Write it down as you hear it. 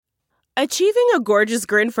Achieving a gorgeous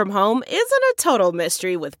grin from home isn't a total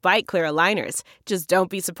mystery with Bite Clear aligners. Just don't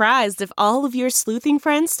be surprised if all of your sleuthing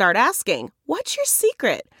friends start asking, "What's your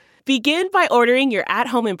secret?" Begin by ordering your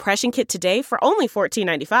at-home impression kit today for only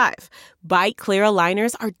 $14.95. Bite Clear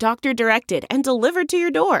aligners are doctor-directed and delivered to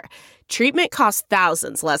your door. Treatment costs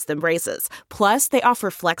thousands less than braces. Plus, they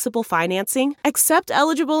offer flexible financing, accept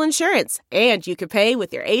eligible insurance, and you can pay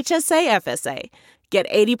with your HSA FSA. Get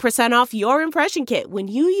 80% off your impression kit when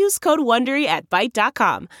you use code WONDERY at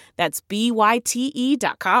Byte.com. That's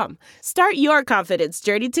BYTE.com. Start your confidence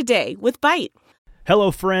journey today with Byte. Hello,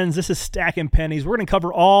 friends. This is Stacking Pennies. We're going to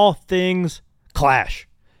cover all things Clash.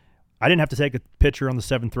 I didn't have to take a picture on the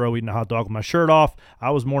 7th row eating a hot dog with my shirt off.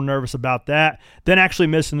 I was more nervous about that than actually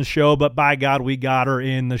missing the show, but by God, we got her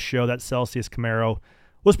in the show. That Celsius Camaro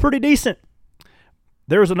was pretty decent.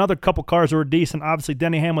 There was another couple cars that were decent. Obviously,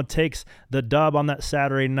 Denny Hamlin takes the dub on that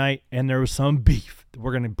Saturday night, and there was some beef.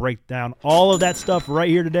 We're going to break down all of that stuff right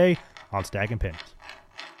here today on Stacking Pennies.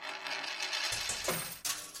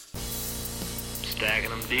 Stacking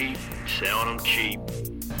them deep, selling them cheap.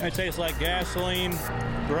 It tastes like gasoline,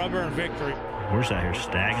 rubber, and victory. We're just out here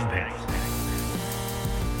stacking pennies.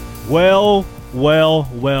 Well.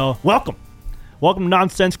 Welcome. Welcome to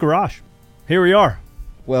Nonsense Garage. Here we are.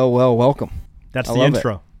 Well, welcome. That's the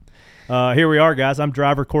intro. Here we are, guys. I'm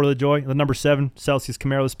driver, Court of the Joy, the number 7 Celsius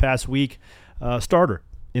Camaro this past week. Starter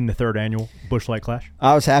in the 3rd annual Busch Light Clash.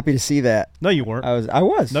 I was happy to see that. No, you weren't. I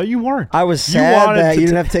was. No, you weren't. I was sad that you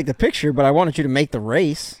didn't have to take the picture, but I wanted you to make the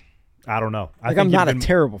race. I don't know. I'm not a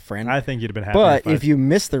terrible friend. I think you'd have been happy. But if you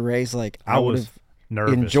missed the race, I would have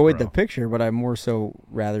nervous, enjoyed bro. the picture, but I more so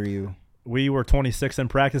rather you. We were 26 in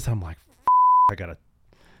practice. I'm like, I got to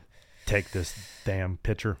take this damn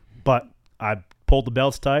picture. But I pulled the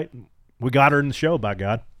belts tight. We got her in the show, by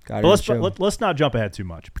God. Let's not jump ahead too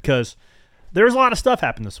much because there's a lot of stuff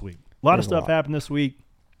happened this week. Happened this week.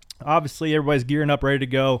 Obviously, everybody's gearing up, ready to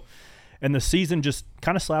go, and the season just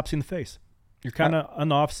kind of slaps you in the face. You're kind of on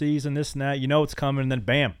the off season, this and that. You know it's coming, and then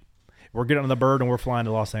bam, we're getting on the bird and we're flying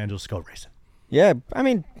to Los Angeles to go racing. Yeah, I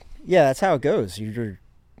mean, that's how it goes.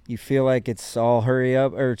 You feel like it's all hurry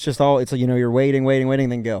up, or it's you're waiting,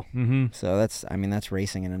 then go. Mm-hmm. So that's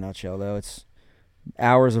racing in a nutshell, though. It's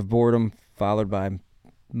hours of boredom followed by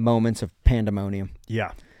moments of pandemonium.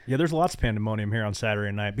 Yeah, there's lots of pandemonium here on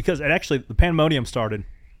Saturday night because the pandemonium started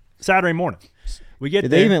Saturday morning.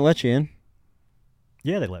 Did they even let you in?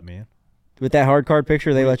 Yeah, they let me in. With that hard card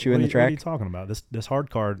picture, they let you in the track? What are you talking about? This hard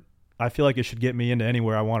card, I feel like it should get me into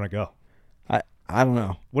anywhere I want to go. I don't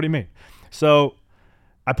know. What do you mean? So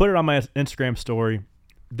I put it on my Instagram story.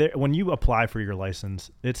 When you apply for your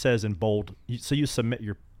license, it says in bold. So you submit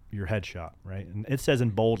your headshot, right? And it says in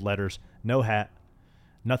bold letters, no hat,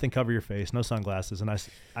 nothing cover your face, no sunglasses. And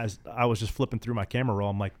I was just flipping through my camera roll.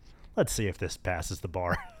 I'm like, let's see if this passes the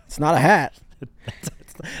bar. It's not a hat.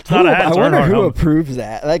 It's not a hat. I wonder who approves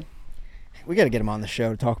that. We got to get him on the show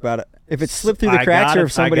to talk about it. If it slipped through the cracks or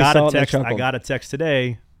if somebody saw it and chuckled. I got a text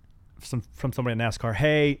today from somebody at NASCAR.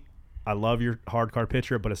 Hey, I love your hard card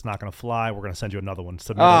picture, but it's not going to fly. We're going to send you another one.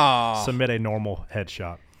 Submit a normal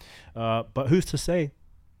headshot. But who's to say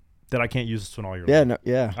that I can't use this one all year long?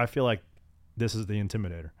 Yeah. I feel like this is the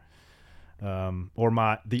intimidator.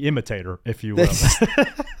 Or the imitator, if you will.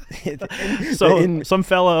 So some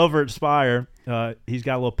fella over at Spire, he's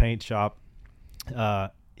got a little paint shop.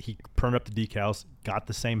 He printed up the decals, got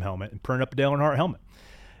the same helmet, and printed up a Dale Earnhardt helmet.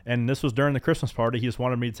 And this was during the Christmas party. He just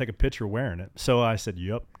wanted me to take a picture wearing it. So I said,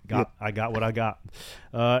 "Yep, I got what I got."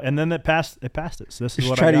 And then it passed it. So this is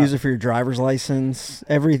what I got. Try to use it for your driver's license.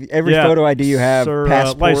 Every photo ID you have,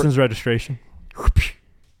 passport, license registration.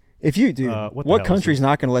 If you do, what country's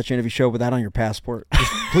not going to let you in if you show up with that on your passport?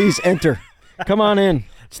 Just please enter. Come on in.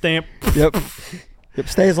 Stamp. Yep.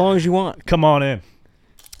 Stay as long as you want. Come on in.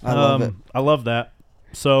 I love it. I love that.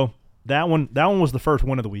 So that one was the first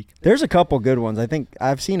win of the week. There's a couple good ones. I think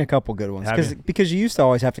I've seen a couple good ones because you used to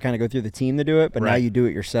always have to kind of go through the team to do it, but now you do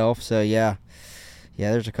it yourself. So yeah,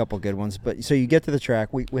 there's a couple good ones. But so you get to the track.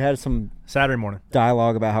 We had some Saturday morning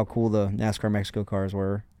dialogue about how cool the NASCAR Mexico cars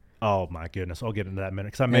were. Oh my goodness, I'll get into that in a minute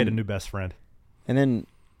because I made a new best friend. And then,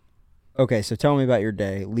 okay, so tell me about your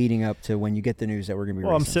day leading up to when you get the news that we're going to be.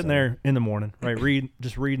 Well, I'm sitting there in the morning, right,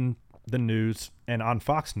 reading the news, and on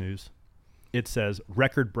Fox News, it says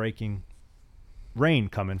record-breaking rain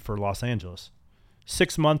coming for Los Angeles.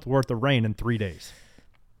 6 months worth of rain in 3 days.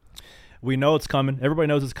 We know it's coming. Everybody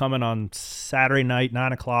knows it's coming on Saturday night,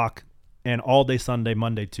 9 o'clock, and all day Sunday,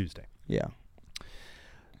 Monday, Tuesday. Yeah.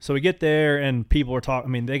 So we get there, and people are talking.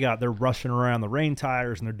 I mean, they're rushing around the rain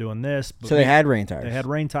tires, and they're doing this. So they had rain tires. They had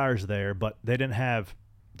rain tires there, but they didn't have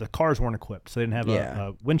the cars weren't equipped, so they didn't have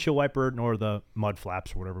a windshield wiper nor the mud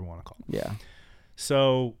flaps or whatever we want to call them. Yeah.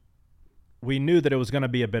 So we knew that it was going to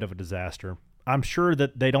be a bit of a disaster. I'm sure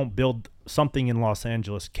that they don't build something in Los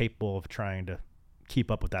Angeles capable of trying to keep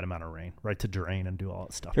up with that amount of rain, right, to drain and do all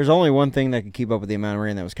that stuff. There's only one thing that could keep up with the amount of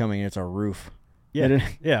rain that was coming, and it's our roof. Yeah, they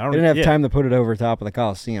didn't have time to put it over top of the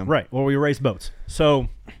Coliseum. Right. Well, we raced boats. So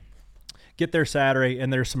get there Saturday,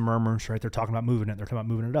 and there's some murmurs, right? They're talking about moving it. They're talking about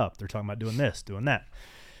moving it up. They're talking about doing this, doing that.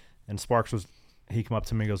 And Sparks he came up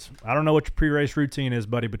to me and goes, I don't know what your pre-race routine is,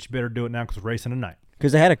 buddy, but you better do it now because we're racing tonight.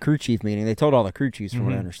 Because they had a crew chief meeting. They told all the crew chiefs, from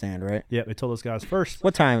what I understand, right? Yeah, they told those guys first.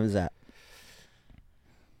 What time is that?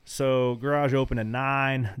 So garage opened at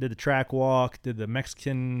 9, did the track walk, did the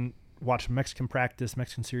Mexican practice,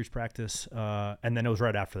 Mexican Series practice, and then it was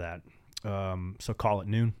right after that. So call it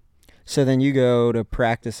noon. So then you go to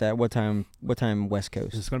practice at what time West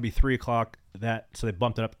Coast? It's going to be 3 o'clock. So they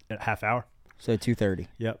bumped it up at half hour. So 2:30.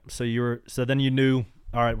 Yep. So then you knew,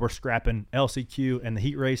 all right, we're scrapping LCQ and the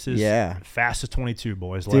heat races. Yeah. Fastest 22,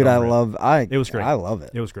 boys. Dude, it was great. I love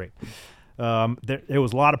it. It was great. There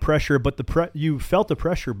was a lot of pressure, but you felt the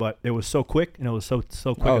pressure, but it was so quick, and it was so quick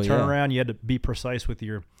a turnaround. Yeah. You had to be precise with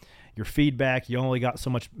your feedback. You only got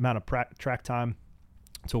so much amount of track time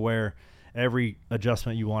to where every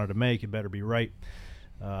adjustment you wanted to make, it better be right.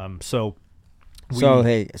 So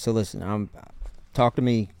listen, talk to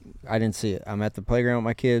me. I didn't see it. I'm at the playground with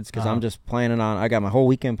my kids because I'm just planning on. I got my whole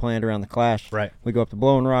weekend planned around the Clash. Right. We go up to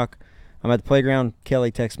Blowing Rock. I'm at the playground.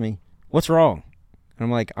 Kelly texts me, "What's wrong?" And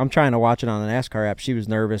I'm like, I'm trying to watch it on the NASCAR app. She was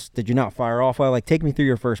nervous. Did you not fire off well? Like, take me through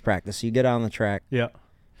your first practice. So you get out on the track. Yeah.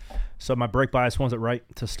 So my brake bias wasn't right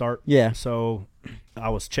to start. Yeah. So I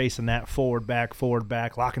was chasing that forward, back,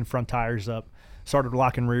 locking front tires up, started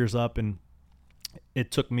locking rears up, and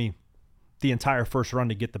it took me the entire first run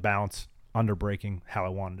to get the balance under braking how I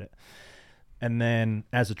wanted it. And then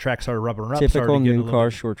as the track started rubbing up, typical new car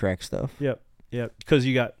short track stuff. Yep. Yeah, because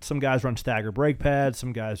you got some guys run stagger brake pads,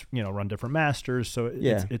 some guys run different masters, so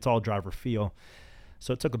it's all driver feel.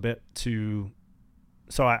 So it took a bit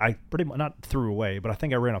so I pretty much not threw away, but I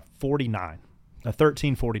think I ran a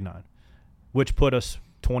 13:49, which put us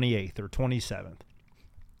 28th or 27th.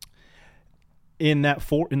 In the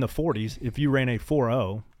 40s, if you ran a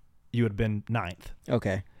 4.0, you would have been 9th.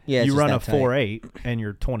 Okay. Yeah. You run a 4.8 and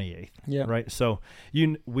you're 28th. Yeah. Right. So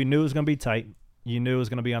we knew it was going to be tight. You knew it was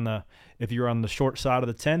going to be if you were on the short side of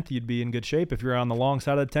the 10th, you'd be in good shape. If you're on the long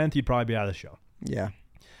side of the 10th, you'd probably be out of the show. Yeah.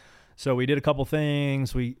 So we did a couple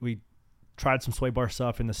things. We tried some sway bar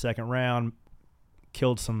stuff in the second round,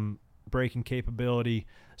 killed some braking capability.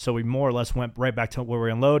 So we more or less went right back to where we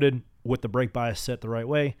unloaded with the brake bias set the right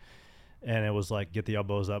way. And it was like, get the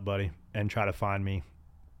elbows up, buddy, and try to find me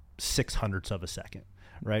 0.06 of a second,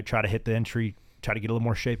 right? Try to hit the entry, try to get a little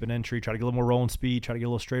more shape in entry, try to get a little more rolling speed, try to get a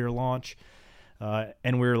little straighter launch.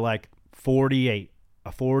 And we were like 48,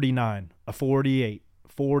 a 49, a 48,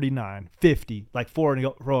 49, 50, like 4 in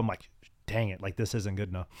a row. I'm like, dang it, like this isn't good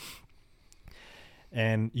enough.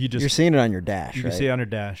 And you're seeing it on your dash. You can see it on your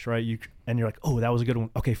dash, right? And you're like, oh, that was a good one.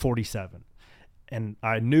 Okay, 47. And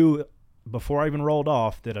I knew before I even rolled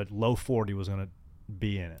off that a low 40 was going to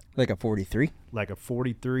be in it. Like a 43? Like a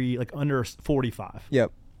 43, like under 45.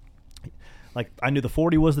 Yep. Like I knew the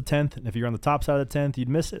 40 was the 10th, and if you're on the top side of the 10th, you'd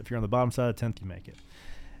miss it. If you're on the bottom side of the 10th, you make it.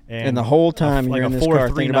 And the whole time you're in this car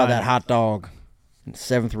thinking about that hot dog in the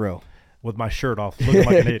 7th row. With my shirt off, looking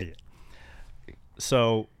like an idiot.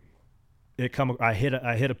 So I hit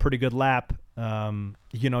a pretty good lap.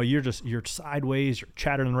 You're sideways, you're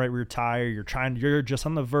chattering the right rear tire, you're just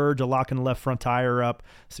on the verge of locking the left front tire up,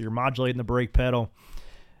 so you're modulating the brake pedal,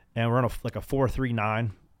 and we're on a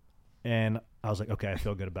 4.39, and I was like, okay, I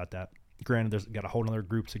feel good about that. Granted, there's got a whole other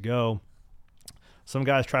group to go. Some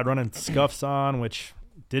guys tried running scuffs on, which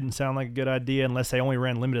didn't sound like a good idea unless they only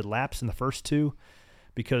ran limited laps in the first two,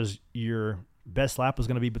 because your best lap was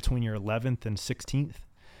going to be between your 11th and 16th.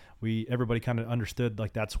 Everybody kind of understood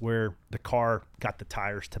like that's where the car got the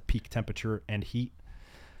tires to peak temperature and heat.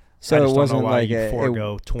 So I just it wasn't don't know why like you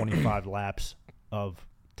forego 25 laps of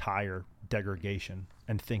tire degradation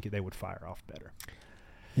and think they would fire off better.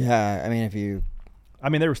 Yeah, I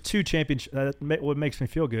mean, there was 2 championships. What makes me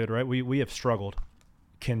feel good, right? We have struggled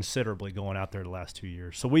considerably going out there the last 2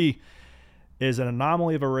 years. So we, as an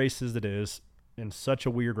anomaly of a race as it is, in such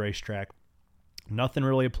a weird racetrack, nothing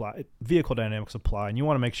really apply. Vehicle dynamics apply, and you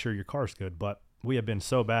want to make sure your car's good. But we have been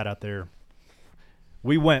so bad out there.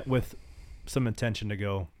 We went with some intention to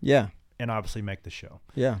go, and obviously make the show.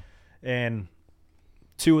 Yeah, and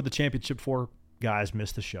 2 of the championship 4 guys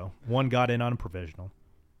missed the show. 1 got in on a provisional,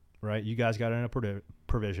 right? You guys got in a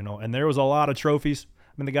provisional, and there was a lot of trophies.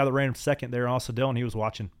 mean, the guy that ran second there, also Dillon, he was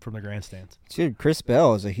watching from the grandstands. Dude, Chris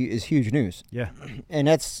Bell is huge news. Yeah. And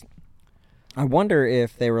I wonder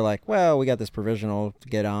if they were like, well, we got this provisional to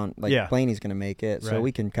get on. Like, Blaney's going to make it, so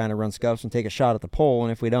we can kind of run scuffs and take a shot at the pole,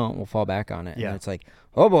 and if we don't, we'll fall back on it. Yeah. And it's like,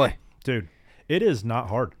 oh, boy. Dude, it is not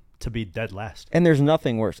hard to be dead last. And there's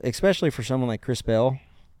nothing worse, especially for someone like Chris Bell.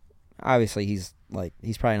 Obviously, he's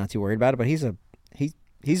probably not too worried about it, but he's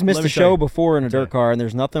missed a show before in a dirt car, and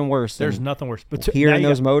there's nothing worse. There's nothing worse. But hearing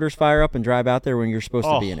those motors fire up and drive out there when you're supposed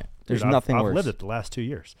to be in it. There's nothing worse. I've lived it the last 2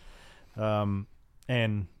 years.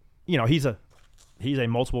 And, you know, he's a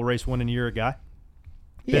multiple race winning year guy.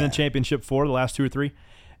 Been in championship 4 the last 2 or 3.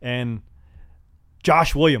 And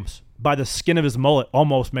Josh Williams, by the skin of his mullet,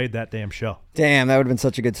 almost made that damn show. Damn, that would have been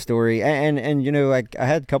such a good story. And you know, like, I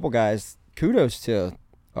had a couple guys, kudos to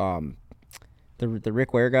the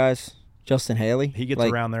Rick Ware guys, Justin Haley. He gets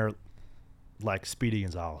around there like Speedy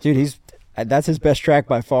Gonzalez. Dude, that's his best track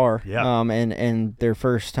by far. Yeah. And their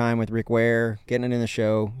first time with Rick Ware, getting it in the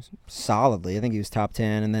show solidly. I think he was top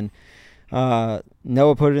 10. And then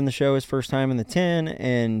Noah put it in the show his first time in the 10,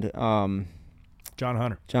 and John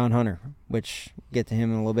Hunter, which get to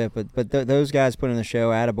him in a little bit. But those guys put in the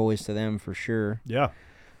show, attaboys to them for sure. Yeah.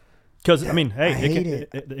 Because, I mean, hey,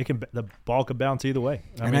 it can the ball could bounce either way.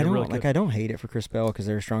 I don't hate it for Chris Bell because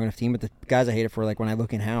they're a strong enough team, but the guys I hate it for, like when I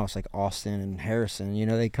look in-house, like Austin and Harrison, you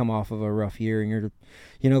know, they come off of a rough year, and you're,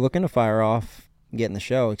 you know, looking to fire off, getting the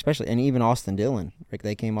show, especially, and even Austin Dillon, like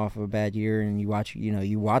they came off of a bad year, and you watch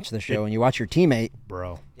the show, and you watch your teammate,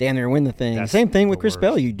 bro, damn near win the thing. Same thing with Chris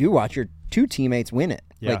Bell. You do watch your two teammates win it.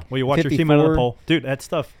 Yeah, like, well, you watch 54, your teammate on the pole. Dude, that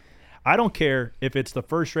stuff, I don't care if it's the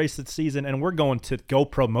first race of the season, and we're going to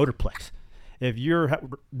GoPro Motorplex. If you're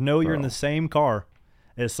in the same car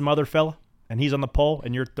as some other fella and he's on the pole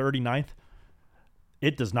and you're 39th,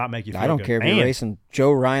 it does not make you feel good. I don't care if you're racing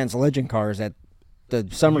Joe Ryan's legend cars at the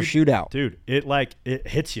summer shootout. Dude, it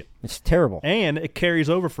hits you. It's terrible. And it carries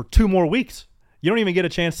over for 2 more weeks. You don't even get a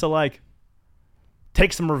chance to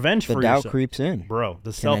take some revenge for yourself. The doubt creeps in. Bro,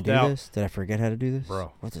 the self-doubt. Can I do this? Did I forget how to do this?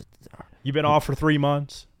 Bro. You've been off for 3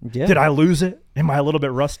 months. Yeah. Did I lose it? Am I a little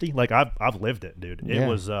bit rusty? Like, I've lived it, dude.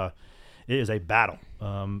 It is a battle.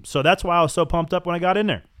 So that's why I was so pumped up when I got in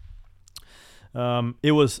there.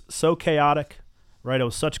 It was so chaotic, right? It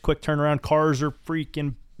was such a quick turnaround. Cars are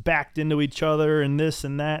freaking backed into each other and this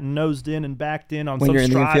and that and nosed in and backed in on when some you're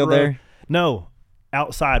in the infield road. There? No,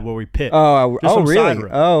 outside where we pit. Oh, really?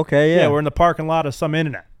 Oh, okay, yeah. Yeah, we're in the parking lot of some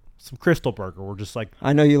In-N-Out, some Crystal Burger. We're just like,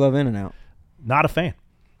 I know you love In-N-Out. Not a fan.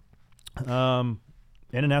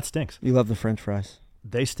 In-N-Out stinks. You love the French fries.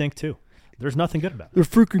 They stink too. There's nothing good about it. They're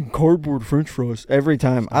freaking cardboard French fries every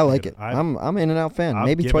time. I like it. I'm an In-N-Out fan.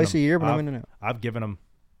 Maybe twice a year, but I'm In-N-Out. I've given them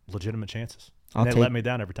legitimate chances. They let me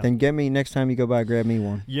down every time. Then get me next time you go by, grab me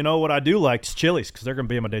one. You know what I do like? It's Chili's, because they're going to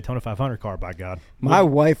be in my Daytona 500 car, by God. My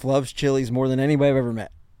wife loves Chili's more than anybody I've ever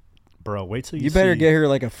met. Bro, wait till you better get her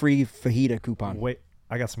like a free fajita coupon. Wait,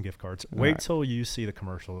 I got some gift cards. Wait till you see the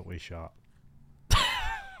commercial that we shot.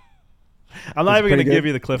 I'm not even going to give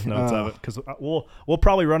you the cliff notes of it, because we'll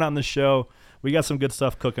probably run on the show. We got some good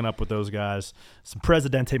stuff cooking up with those guys. Some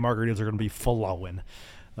Presidente margaritas are going to be flowing.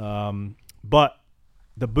 But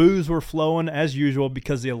the booze were flowing as usual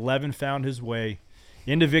because the 11 found his way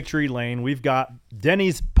into victory lane. We've got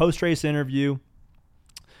Denny's post-race interview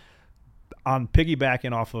on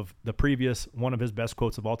piggybacking off of the previous one of his best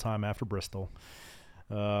quotes of all time after Bristol.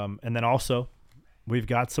 And then also we've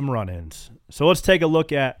got some run-ins. So let's take a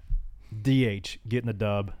look at DH getting the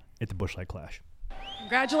dub at the Busch Light Clash.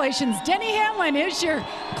 Congratulations. Denny Hamlin is your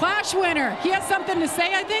Clash winner. He has something to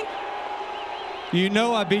say, I think. You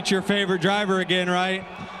know I beat your favorite driver again, right?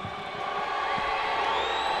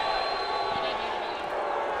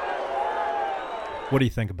 What do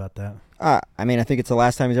you think about that? I mean, I think it's the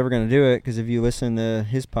last time he's ever going to do it, because if you listen to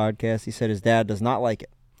his podcast, he said his dad does not like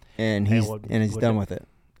it, and he's done with it.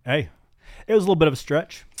 Hey, it was a little bit of a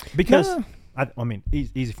stretch because I mean,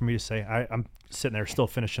 easy for me to say. I'm sitting there still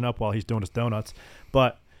finishing up while he's doing his donuts,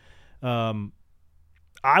 but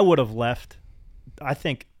I would have left. I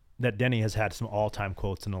think that Denny has had some all-time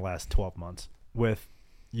quotes in the last 12 months with,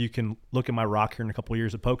 you can look at my rock here in a couple of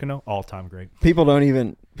years at Pocono, all-time great. People don't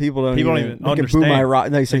even understand. Boo my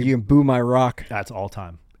rock. No, you said you can boo my rock. That's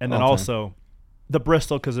all-time. And then also the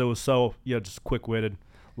Bristol, because it was so, just quick-witted.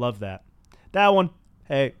 Love that. That one,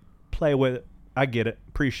 hey, play with it. I get it.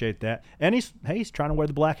 Appreciate that. And he's trying to wear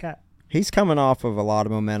the black hat. He's coming off of a lot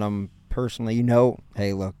of momentum personally.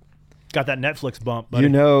 Hey, look. Got that Netflix bump, buddy.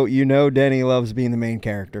 You know Denny loves being the main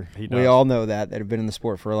character. He does. We all know that have been in the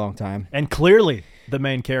sport for a long time. And clearly the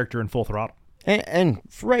main character in Full Throttle. And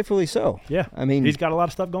rightfully so. Yeah. I mean, he's got a lot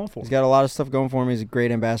of stuff going for him. He's got a lot of stuff going for him. He's a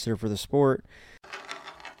great ambassador for the sport.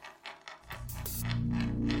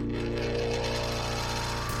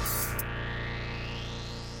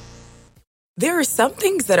 There are some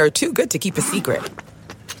things that are too good to keep a secret.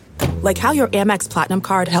 Like how your Amex Platinum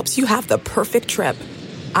card helps you have the perfect trip.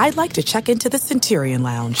 I'd like to check into the Centurion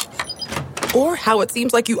Lounge. Or how it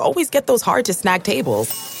seems like you always get those hard-to-snag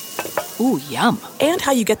tables. Ooh, yum. And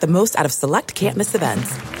how you get the most out of select can't-miss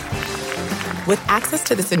events. With access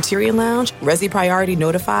to the Centurion Lounge, Resi Priority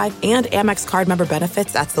Notified, and Amex card member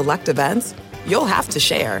benefits at select events, you'll have to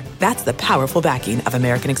share. That's the powerful backing of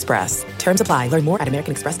American Express. Terms apply. Learn more at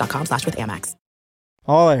americanexpress.com/withAmex.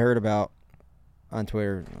 All I heard about on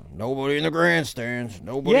Twitter, nobody in the grandstands,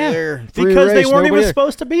 nobody there. Free because race, they weren't even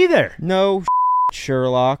supposed to be there. No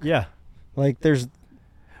Sherlock. Yeah. Like,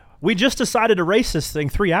 we just decided to race this thing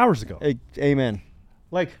 3 hours ago. Amen.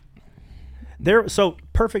 Like, so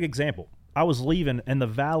perfect example. I was leaving, and the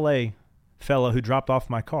valet fellow who dropped off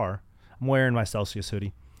my car, I'm wearing my Celsius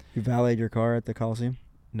hoodie. You valeted your car at the Coliseum?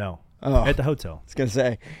 No. Oh. At the hotel. I was going to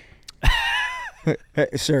say. Hey,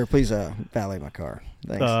 sir, please valet my car.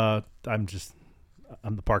 Thanks.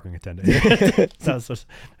 I'm the parking attendant.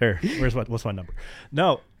 Here, what's my number?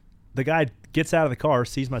 No, the guy gets out of the car,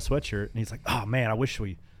 sees my sweatshirt, and he's like, "Oh man, I wish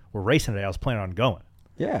we were racing today. I was planning on going."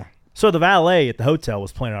 Yeah. So the valet at the hotel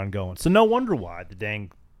was planning on going. So no wonder why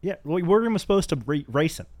we were even supposed to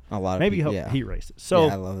racing. A lot of maybe people, heat races. So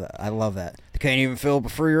yeah, I love that. They can't even fill up a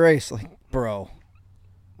free race, like, bro.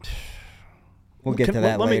 We'll get to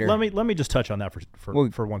that later. Let me just touch on that for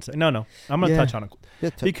 1 second. No, I'm going to touch on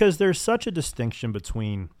it because there's such a distinction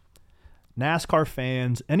between NASCAR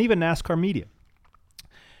fans and even NASCAR media.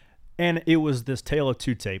 And it was this tale of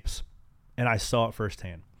two tapes, and I saw it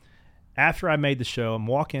firsthand. After I made the show, I'm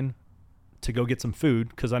walking to go get some food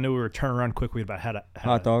because I knew we were turning around quickly about how to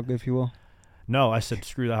hot dog, if you will. No, I said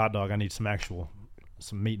screw the hot dog. I need some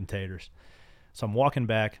meat and taters. So I'm walking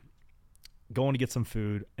back, going to get some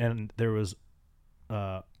food, and there was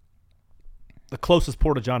the closest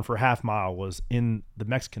Porta-John for a half mile was in the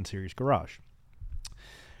Mexican Series garage.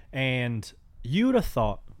 And you would have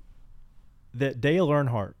thought that Dale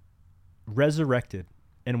Earnhardt resurrected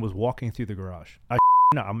and was walking through the garage.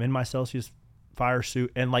 I'm in my Celsius fire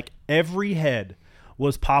suit, and like every head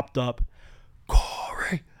was popped up,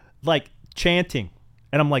 Corey, like chanting.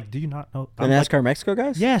 And I'm like, do you not know? The NASCAR Mexico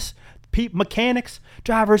guys? Yes. Mechanics,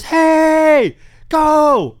 drivers, hey,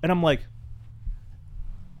 go. And I'm like,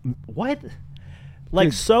 what? Like,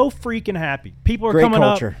 dude, so freaking happy. People are coming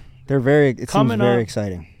culture. It seems very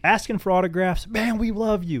exciting. Asking for autographs. Man, we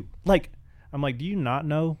love you. Like, I'm like, do you not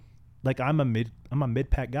know? Like, I'm a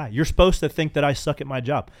mid-pack guy. You're supposed to think that I suck at my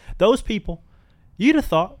job. Those people, you'd have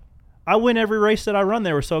thought I win every race that I run.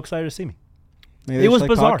 They were so excited to see me. Maybe it was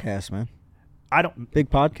bizarre. Podcasts, man. Big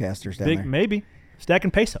podcasters down there. Maybe stacking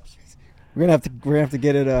pesos. We're gonna have to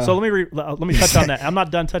get it. So let me touch on that. I'm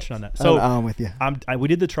not done touching on that. So I'm with you. We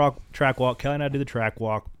did the track walk. Kelly and I did the track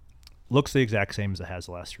walk. Looks the exact same as it has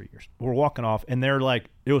the last 3 years. We're walking off, and they're like,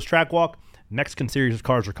 it was track walk. Mexican Series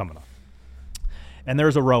cars are coming up, and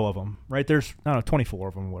there's a row of them. Right there's 24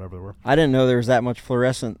 of them, or whatever they were. I didn't know there was that much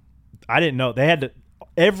fluorescent. I didn't know they had to.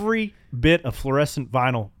 Every bit of fluorescent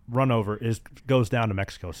vinyl run over goes down to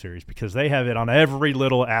Mexico Series because they have it on every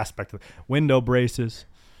little aspect of window braces.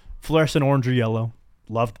 Fluorescent orange or yellow.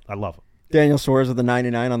 I love it. Daniel Suarez with the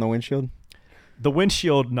 99 on the windshield. The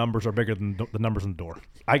windshield numbers are bigger than the numbers on the door.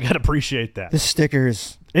 I got to appreciate that. This sticker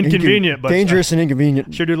is inconvenient, but dangerous and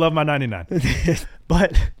inconvenient. Sure do love my 99.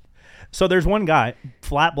 But so there's one guy,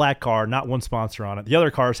 flat black car, not one sponsor on it. The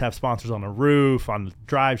other cars have sponsors on the roof, on the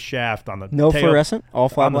drive shaft, on the no tail, fluorescent, all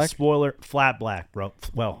flat on black. The spoiler, flat black, bro.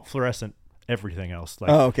 Well, fluorescent, everything else.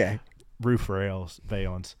 Like okay. Roof rails,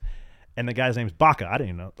 valence. And the guy's name's Baca. I didn't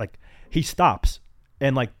even know. Like, he stops,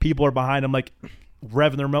 and, like, people are behind him, like,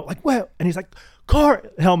 revving their remote. Like, well, and he's like, Corey,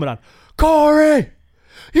 helmet on. Corey,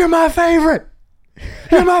 you're my favorite.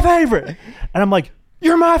 You're my favorite. And I'm like,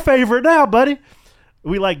 you're my favorite now, buddy.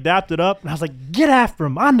 We, like, dapped it up, and I was like, get after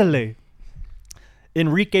him. Andale.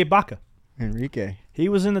 Enrique Baca. Enrique. He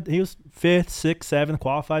was 5th, 6th, 7th,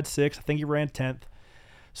 qualified 6th. I think he ran 10th.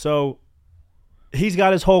 So he's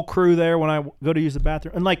got his whole crew there when I go to use the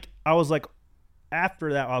bathroom. And, like, I was like,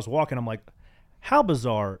 after that, I was walking, I'm like, how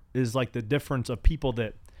bizarre is, like, the difference of people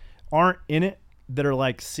that aren't in it, that are,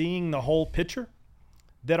 like, seeing the whole picture,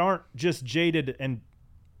 that aren't just jaded and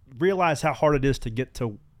realize how hard it is to get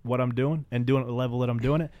to what I'm doing and doing it at the level that I'm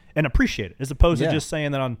doing it and appreciate it, as opposed to just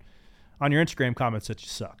saying that on your Instagram comments that you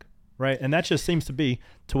suck, right? And that just seems to be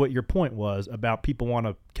to what your point was about people want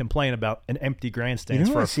to complain about an empty grandstands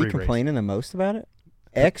for a free race. You know who I see complaining the most about it?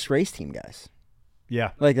 Ex-race team guys.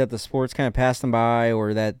 Yeah. Like that the sports kind of passed them by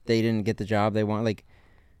or that they didn't get the job they want. Like,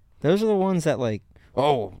 those are the ones that like,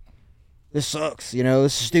 oh, this sucks, you know,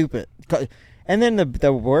 this is stupid. And then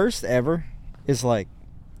the worst ever is like,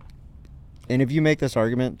 and if you make this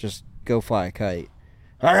argument, just go fly a kite.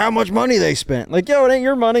 How much money they spent. Like, yo, it ain't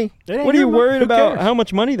your money. What are you worried about how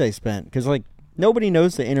much money they spent? Because, like, nobody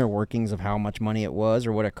knows the inner workings of how much money it was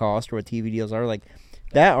or what it cost or what TV deals are. Like,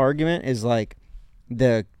 that argument is, like,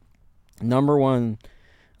 the number one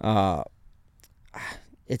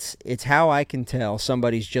it's how I can tell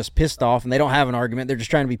somebody's just pissed off and they don't have an argument. They're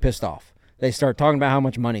just trying to be pissed off. They start talking about how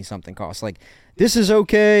much money something costs. Like, this is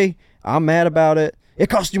okay. I'm mad about it. It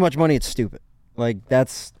costs too much money. It's stupid. Like,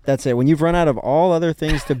 that's it. When you've run out of all other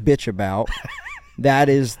things to bitch about, that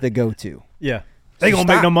is the go-to. Yeah. They gonna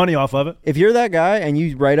make no money off of it. If you're that guy and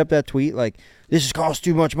you write up that tweet like, this costs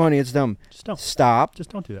too much money, it's dumb. Just don't. Stop.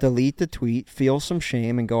 Just don't do that. Delete the tweet, feel some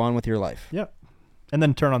shame, and go on with your life. Yeah. And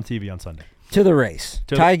then turn on TV on Sunday. To the race.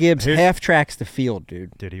 Ty Gibbs half tracks the field,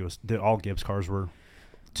 dude. Dude, all Gibbs cars were,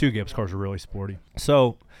 2 Gibbs cars were really sporty.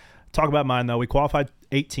 So, talk about mine, though. We qualified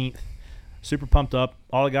 18th. Super pumped up.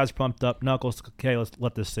 All the guys pumped up. Knuckles, okay, let's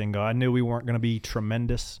let this thing go. I knew we weren't going to be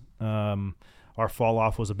tremendous. Our fall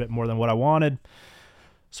off was a bit more than what I wanted.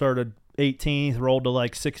 Started 18th, rolled to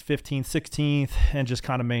like 15th, 16th, and just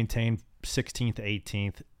kind of maintained 16th,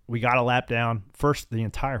 18th. We got a lap down. The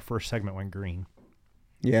entire first segment went green.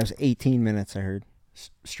 Yeah, it was 18 minutes, I heard.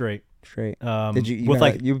 Straight. Did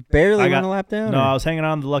you barely went a lap down? No, I was hanging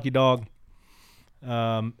on the lucky dog.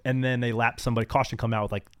 And then they lapped somebody. Caution come out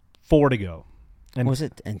with like 4 to go. And was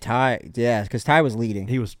it? And Ty, yeah, because Ty was leading.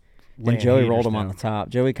 He was. And Joey rolled him on the top.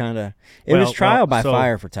 Joey kind of. It was trial by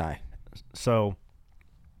fire for Ty. So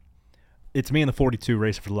it's me and the 42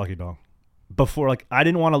 racing for the lucky dog. Before, like, I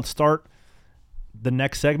didn't want to start the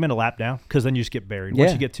next segment a lap down because then you just get buried.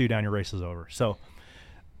 Once you get 2 down, your race is over. So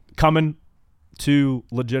coming to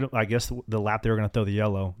legit, I guess the lap they were going to throw the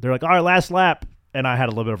yellow. They're like, all right, last lap. And I had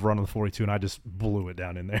a little bit of run on the 42, and I just blew it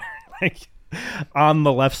down in there. Like, on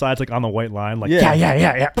the left side, it's like on the white line. Like,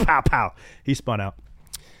 yeah, pow, pow. He spun out.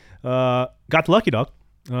 Got the lucky dog.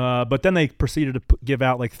 But then they proceeded to give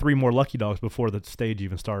out like 3 more lucky dogs before the stage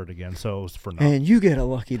even started again. So it was for nothing. And you get a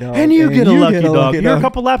lucky dog. And you get a lucky dog. You're a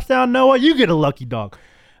couple laps down, Noah. You get a lucky dog.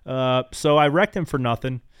 So I wrecked him for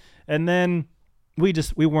nothing. And then we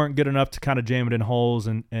weren't good enough to kind of jam it in holes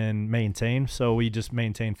and maintain. So we just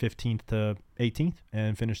maintained 15th to 18th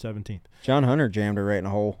and finished 17th. John Hunter jammed it right in a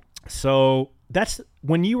hole. So that's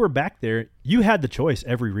when you were back there, you had the choice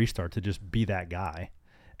every restart to just be that guy.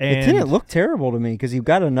 And it didn't look terrible to me because he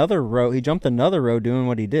got another row. He jumped another row doing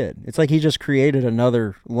what he did. It's like he just created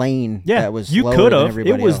another lane that was you lower could than have.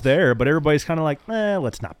 everybody It was else. there, but everybody's kind of like,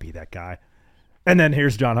 let's not be that guy. And then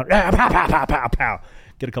here's John Hunter. Pow, pow, pow, pow, pow.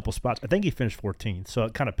 Get a couple spots. I think he finished 14th, so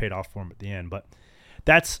it kind of paid off for him at the end. But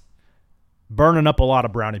that's burning up a lot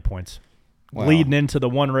of brownie points. Wow. Leading into the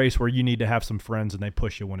one race where you need to have some friends and they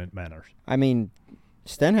push you when it matters. I mean,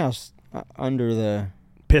 Stenhouse under the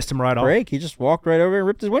pissed him right break. off. He just walked right over and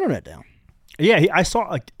ripped his window net down. Yeah, I saw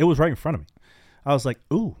like it was right in front of me. I was like,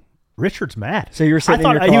 "Ooh, Richard's mad." So you were sitting I in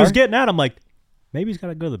thought your car? He was getting out. I'm like, maybe he's got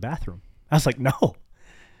to go to the bathroom. I was like, no,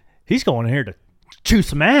 he's going in here to chew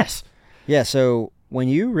some ass. Yeah. So when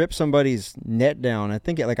you rip somebody's net down, I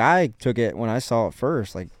think I took it when I saw it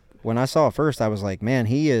first. Like when I saw it first, I was like, man,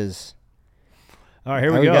 he is. All right,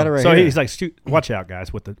 here we go. So he's like, watch out,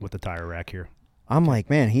 guys, with the tire rack here. I'm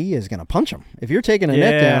like, man, he is gonna punch him if you're taking a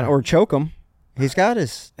net down or choke him. He's got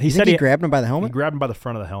his. He said he grabbed him by the helmet. He grabbed him by the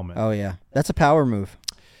front of the helmet. Oh yeah, that's a power move.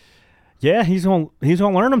 Yeah, he's gonna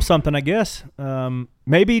learn him something, I guess.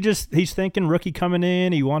 Maybe he's thinking rookie coming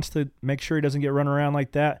in. He wants to make sure he doesn't get run around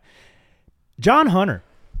like that. John Hunter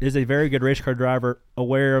is a very good race car driver,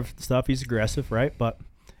 aware of stuff. He's aggressive, right? But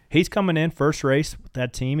he's coming in first race with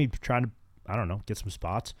that team. He's trying to, I don't know, get some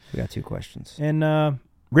spots. We got 2 questions. And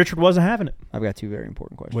Richard wasn't having it. I've got 2 very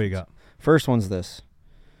important questions. What you got? First one's this.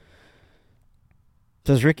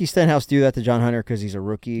 Does Ricky Stenhouse do that to John Hunter because he's a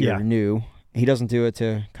rookie or new? He doesn't do it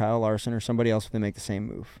to Kyle Larson or somebody else if they make the same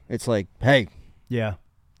move. It's like, hey. Yeah.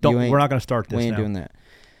 We're not going to start this We ain't now. doing that.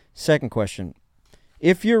 Second question.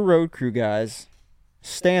 If your road crew guys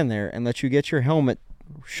stand there and let you get your helmet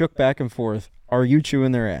shook back and forth, are you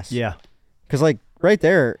chewing their ass? Yeah. Because, like, right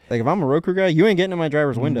there, like, if I'm a road crew guy, you ain't getting in my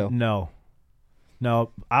driver's window. No.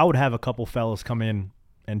 I would have a couple fellas come in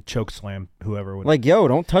and choke slam whoever would. Like, yo,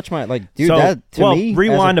 don't touch my, like, dude, me.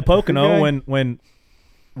 Rewind to Pocono when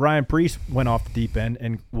Ryan Priest went off the deep end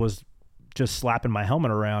and was just slapping my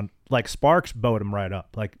helmet around. Like Sparks bowed him right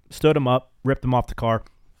up. Like stood him up, ripped him off the car.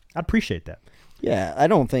 I'd appreciate that. Yeah, I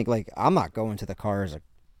don't think I'm not going to the car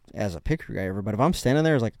as a picture guy ever, but if I'm standing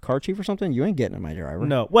there as like a car chief or something, you ain't getting in my driver.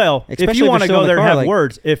 No. Well, especially if you want to go there and have like,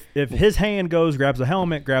 words, if his hand goes, grabs a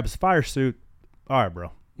helmet, grabs a fire suit, all right,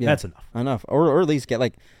 bro. Yeah, that's enough. Enough. Or at least get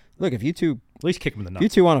look, if you two at least kick him in the nuts. If you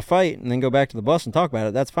two want to fight and then go back to the bus and talk about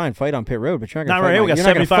it, that's fine. Fight on pit road, but you're not going to fight. We got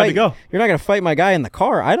 75 to go. You're not going to fight my guy in the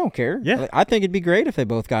car. I don't care. Yeah. I think it'd be great if they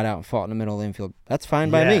both got out and fought in the middle of the infield. That's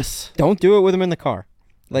fine by me. Don't do it with him in the car.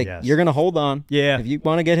 You're going to hold on. Yeah. If you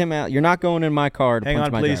want to get him out, you're not going in my car to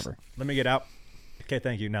punch my driver. Let me get out. Okay,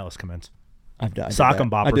 thank you. Now let's commence. I've done Sock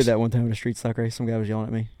and boppers. I did that one time in a street stock race. Some guy was yelling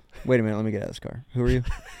at me. Wait a minute, let me get out of this car. Who are you?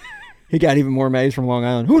 He got even more mad. He's from Long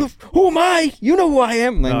Island. Who am I? You know who I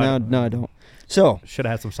am. I'm like, no, I don't. So should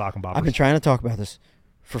have had some sock and boppers. I've been trying to talk about this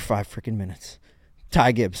for 5 freaking minutes.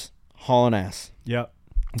 Ty Gibbs, hauling ass. Yep.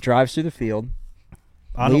 Drives through the field.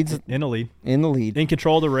 Leads in the lead. In the lead. In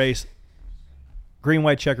control of the race. Green,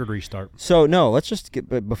 white, checkered restart. So, no, let's just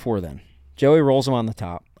get before then. Joey rolls him on the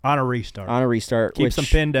top. On a restart. Keeps him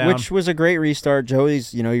pinned down. Which was a great restart.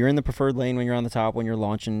 Joey's, you're in the preferred lane when you're on the top, when you're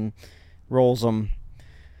launching, rolls him.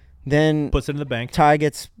 Then puts it in the bank. Ty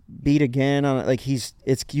gets beat again on it.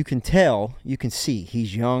 You can tell, you can see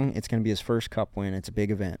he's young. It's going to be his first Cup win. It's a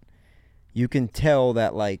big event. You can tell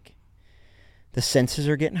that the senses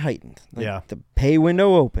are getting heightened. The pay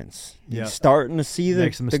window opens. Yeah. He's starting to see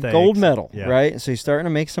the gold medal, right? So he's starting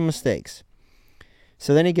to make some mistakes.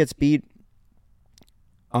 So then he gets beat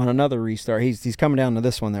on another restart. He's coming down to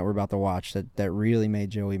this one that we're about to watch that really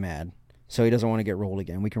made Joey mad. So he doesn't want to get rolled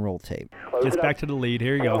again. We can roll the tape. Gets back to the lead.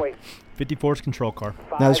 Here you go. 54's control car.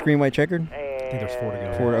 Now the green, white, checkered? I think there's 4 to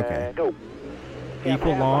go. 4, okay. Go.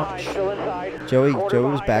 Equal launch. Joey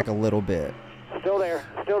was back a little bit. Still there.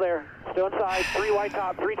 Still inside. 3 white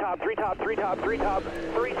top, 3 top, 3 top, 3 top, 3 top,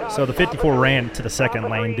 3 top. So the 54 ran to the second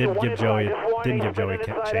lane. Didn't give Joey a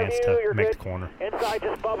chance to make the corner.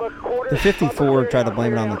 The 54 tried to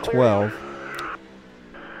blame it on the 12.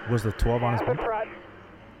 Was the 12 on his bumper?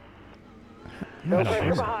 No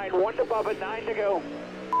pressure behind. 1 to Bubba, 9 to go.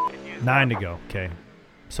 9 to go. Okay.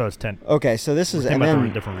 So it's 10. Okay, so this is and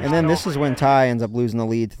then this is when Ty ends up losing the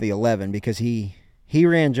lead to the 11 because he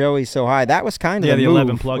ran Joey so high. That was kind of the move.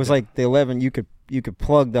 11 plugged. Was like the 11 you could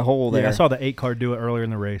plug the hole there. Yeah, I saw the 8 car do it earlier in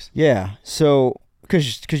the race. Yeah. So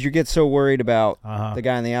because you get so worried about the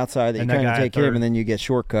guy on the outside that you're trying to take him and then you get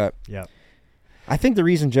shortcut. Yeah. I think the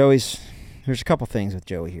reason there's a couple things with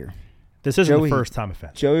Joey here. This isn't the first time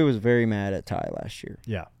offense. Joey was very mad at Ty last year.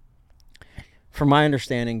 Yeah. From my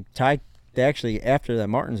understanding, Ty, they actually, after that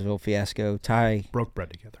Martinsville fiasco, Ty broke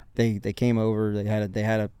bread together. They came over. They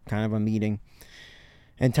had a kind of a meeting,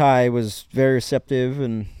 and Ty was very receptive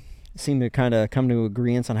and seemed to kind of come to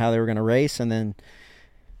agreement on how they were going to race. And then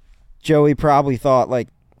Joey probably thought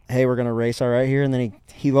hey, we're going to race all right here, and then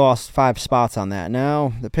he lost 5 spots on that.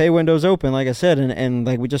 Now the pay window's open, like I said, and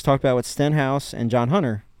like we just talked about with Stenhouse and John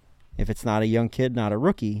Hunter. If it's not a young kid, not a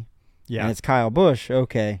rookie, and it's Kyle Busch,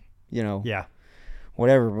 okay,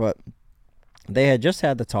 whatever. But they had just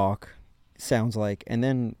had the talk, sounds like, and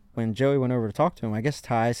then when Joey went over to talk to him, I guess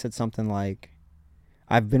Ty said something like,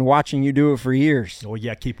 "I've been watching you do it for years." Oh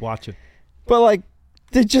yeah, keep watching. But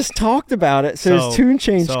they just talked about it, so his tune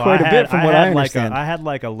changed quite a bit from what I understand. I had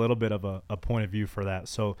a little bit of a point of view for that.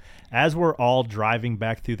 So as we're all driving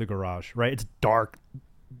back through the garage, right? It's dark.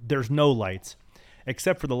 There's no lights.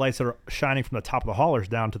 Except for the lights that are shining from the top of the haulers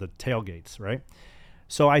down to the tailgates, right?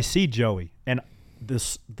 So I see Joey, and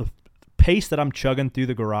the pace that I'm chugging through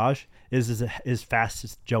the garage is as fast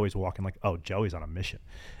as Joey's walking. Oh, Joey's on a mission.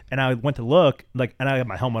 And I went to look, and I had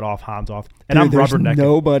my helmet off, Hans off, and I'm rubbernecking. There's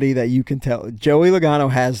nobody that you can tell. Joey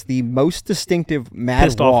Logano has the most distinctive mad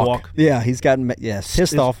pissed off walk. Yeah, he's got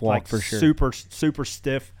pissed off walk for sure. Super, super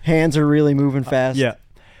stiff. Hands are really moving fast. Yeah.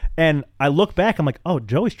 And I look back, I'm like, oh,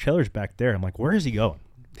 Joey's trailer's back there. I'm like, where is he going?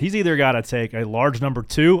 He's either got to take a large number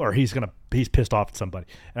 2 or he's pissed off at somebody.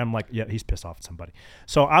 And I'm like, yeah, he's pissed off at somebody.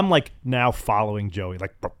 So I'm now following Joey,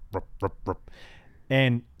 rup, rup, rup, rup.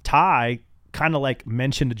 And Ty kind of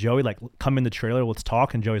mentioned to Joey, come in the trailer, let's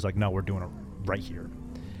talk. And Joey's like, no, we're doing it right here.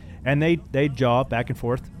 And they jaw back and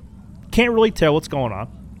forth. Can't really tell what's going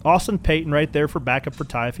on. Austin Payton right there for backup for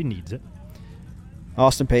Ty if he needs it.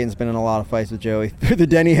 Austin Payton's been in a lot of fights with Joey through the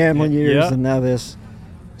Denny Hamlin years and now this.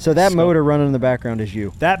 So that motor running in the background is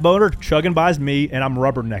you. That motor chugging by is me, and I'm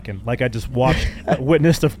rubbernecking I just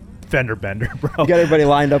witnessed a fender bender, bro. You got everybody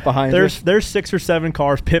lined up behind you. There's 6 or 7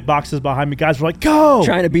 cars, pit boxes behind me. Guys were like, go!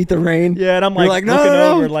 Trying to beat the rain. Yeah, and I'm no, looking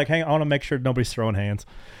over, hang on, I want to make sure nobody's throwing hands.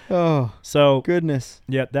 Oh, so goodness.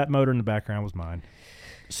 Yeah, that motor in the background was mine.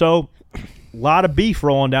 So, a lot of beef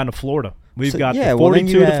rolling down to Florida. We've got the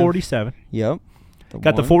 42 well, to 47. Yep.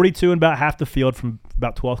 Got the 42 in about half the field from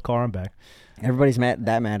about 12th car and back. Everybody's mad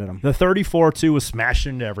at him. The 34 too was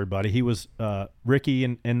smashing into everybody. He was Ricky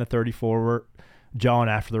in the 34 were jawing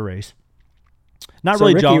after the race. Not so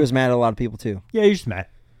really Ricky jawing. was mad at a lot of people too. Yeah, he's just mad.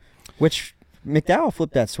 Which McDowell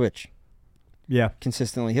flipped that switch. Yeah,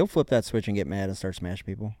 consistently he'll flip that switch and get mad and start smashing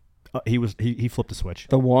people. He flipped the switch.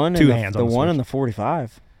 The one two hands. The on the one switch. in the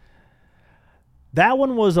 45. That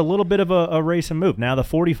one was a little bit of a race and move. Now the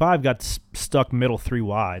 45 got stuck middle 3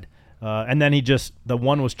 wide. And then the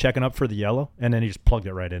one was checking up for the yellow, and then he just plugged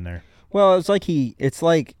it right in there. Well, it's like the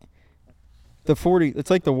 40, it's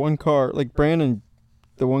like the one car, like Brandon,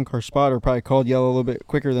 the one car spotter probably called yellow a little bit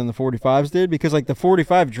quicker than the 45s did, because like the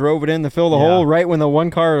 45 drove it in to fill the hole right when the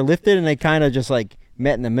one car lifted, and they kind of just like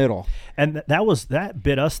met in the middle. And that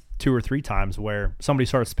bit us 2 or 3 times where somebody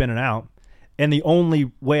started spinning out, and the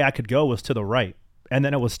only way I could go was to the right, and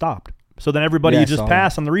then it was stopped. So then everybody you just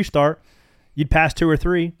pass on the restart. You'd pass 2 or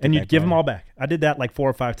 3, and you'd give them all back. I did that like 4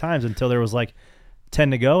 or 5 times until there was like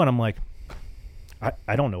 10 to go, and I'm like,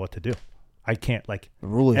 I don't know what to do. I can't like. The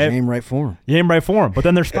rule is you aim right for them. You aim right for them, but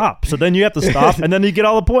then they're stopped. So then you have to stop, and then you get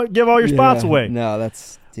all the point, give all your spots away. No,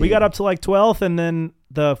 that's. Dude. We got up to like 12th, and then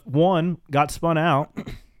the one got spun out,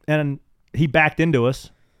 and he backed into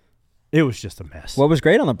us. It was just a mess. What was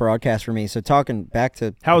great on the broadcast for me, so talking back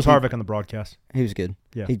to... How was Harvick on the broadcast? He was good.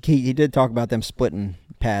 Yeah. He did talk about them splitting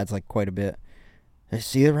pads like quite a bit. I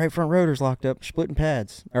see the right front rotors locked up, splitting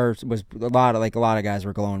pads. Or was a lot of guys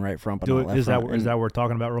were glowing right front, but not left front. Is that what we're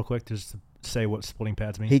talking about real quick? Just to say what splitting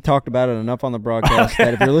pads mean? He talked about it enough on the broadcast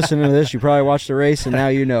that if you're listening to this, you probably watched the race and now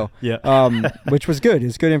you know. Yeah. Which was good.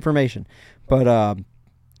 It's good information. But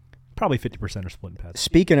probably 50% are splitting pads.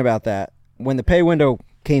 Speaking about that, when the pay window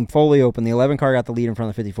came fully open, the 11 car got the lead in front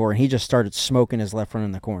of the 54, and he just started smoking his left front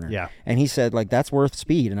in the corner. Yeah. And he said, like, that's worth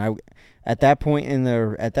speed. And at that point in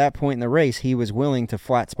the race, he was willing to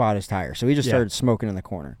flat spot his tire. So he just started smoking in the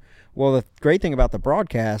corner. Well, the great thing about the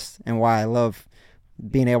broadcast and why I love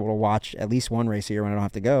being able to watch at least one race a year when I don't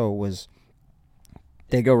have to go was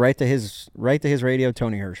they go right to his radio,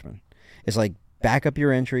 Tony Hirschman. It's like, back up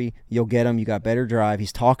your entry, you'll get him, you got better drive.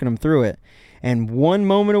 He's talking him through it. And one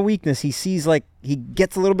moment of weakness, he sees like he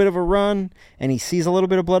gets a little bit of a run and he sees a little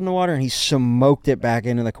bit of blood in the water and he smoked it back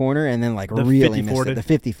into the corner and then like really missed it. The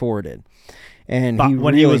 54 did. And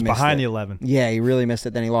when he was behind the 11. Yeah, he really missed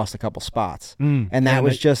it. Then he lost a couple spots. And that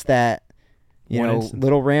was just that,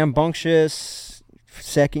 little rambunctious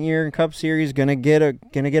second year in Cup Series, gonna get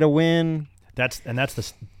a win. That's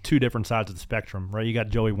the 2 different sides of the spectrum, right? You got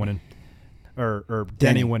Joey winning. Or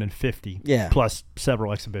Denny winning 50, plus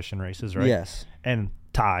several exhibition races, right? Yes. And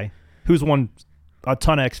Ty, who's won a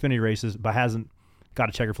ton of Xfinity races but hasn't got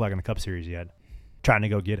a checker flag in the Cup Series yet, trying to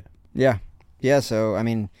go get it. Yeah. Yeah, so, I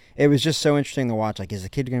mean, it was just so interesting to watch. Like, is the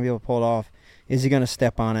kid going to be able to pull it off? Is he going to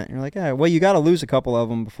step on it? And you're like, well, you got to lose a couple of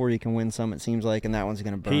them before you can win some, it seems like, and that one's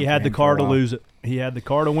going to burn. He had the car to lose it. He had the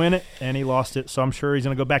car to win it, and he lost it. So I'm sure he's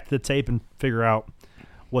going to go back to the tape and figure out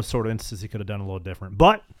what sort of instances he could have done a little different.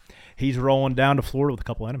 But he's rolling down to Florida with a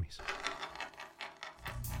couple enemies.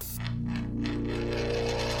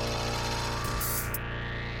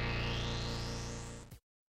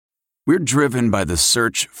 We're driven by the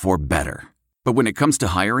search for better. But when it comes to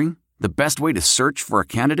hiring, the best way to search for a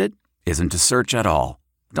candidate isn't to search at all.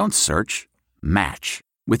 Don't search. Match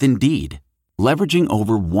with Indeed. Leveraging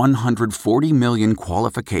over 140 million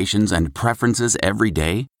qualifications and preferences every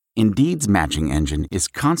day, Indeed's matching engine is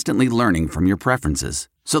constantly learning from your preferences.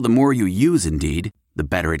 So the more you use Indeed, the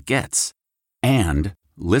better it gets. And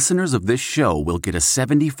listeners of this show will get a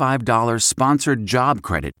 $75 sponsored job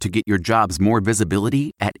credit to get your jobs more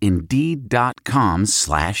visibility at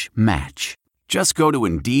Indeed.com/match. Just go to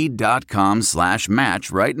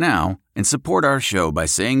Indeed.com/match right now and support our show by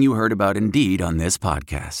saying you heard about Indeed on this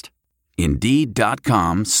podcast.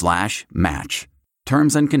 Indeed.com/match.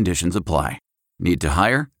 Terms and conditions apply. Need to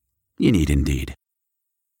hire? You need Indeed.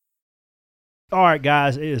 All right,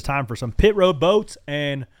 guys, it is time for some pit road boats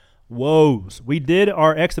and woes. We did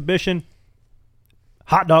our exhibition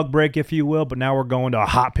hot dog break, if you will, but now we're going to a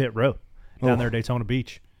hot pit road down there at Daytona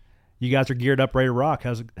Beach. You guys are geared up, ready to rock.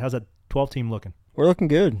 How's that 12 team looking? We're looking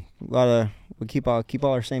good. We keep all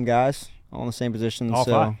our same guys, all in the same positions. All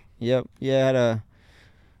 5? Yep. Yeah,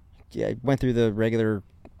 went through the regular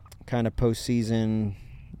kind of postseason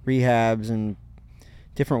rehabs and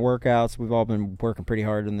different workouts. We've all been working pretty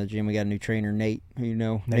hard in the gym. We got a new trainer, Nate, who you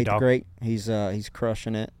know. Nate the Great. He's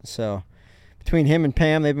crushing it. So between him and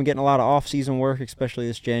Pam, they've been getting a lot of off-season work, especially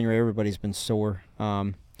this January. Everybody's been sore.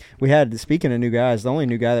 We had, speaking of new guys, the only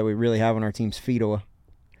new guy that we really have on our team's Fidoa.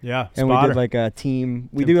 Yeah, and spotter. we did like a team.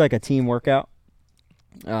 We do like a team workout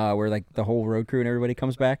where like the whole road crew and everybody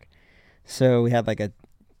comes back. So we had like a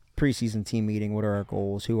preseason team meeting. What are our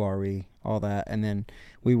goals? Who are we? All that, and then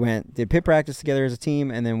we did pit practice together as a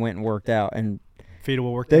team, and then went and worked out. And Fita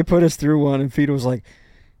will work. They put us through one, and Fita was like,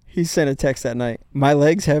 he sent a text that night. My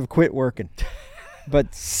legs have quit working,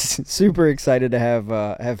 but super excited to have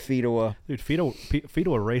Fita. Dude,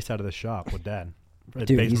 Fita raced out of the shop with Dad. At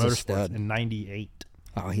Dude, Base he's a Motorsports stud. in '98.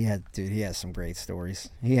 Oh, he has some great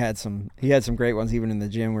stories. He had some great ones even in the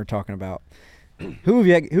gym. We were talking about who have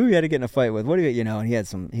you had to get in a fight with? What do you know? And he had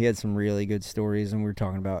some really good stories, and we were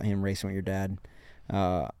talking about him racing with your dad.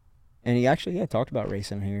 And he actually talked about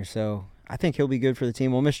racing here, so I think he'll be good for the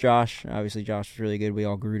team. We'll miss Josh. Obviously, Josh was really good. We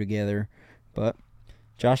all grew together, but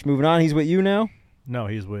Josh moving on. He's with you now. No,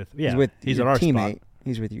 he's with he's at our teammate. spot.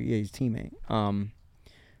 He's with you. Yeah, he's a teammate.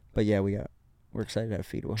 But yeah, we're excited to have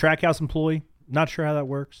Feedwell. Trackhouse employee. Not sure how that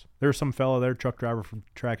works. There's some fellow there, truck driver from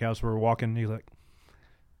Trackhouse. We were walking. He's like,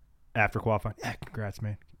 after qualifying, congrats,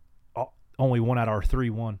 man. Only one out of our three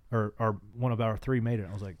won, or one of our three made it.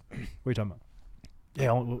 I was like, what are you talking about?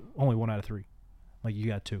 Yeah, only one out of three. Like, you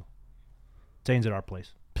got two. Zane's at our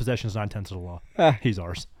place. Possession's 9/10 of the law. He's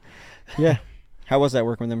ours. Yeah. How was that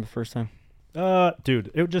working with them the first time? Dude,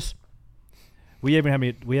 it just we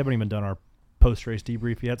haven't even done our post-race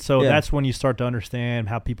debrief yet. So that's when you start to understand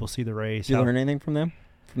how people see the race. Did you learn anything from them?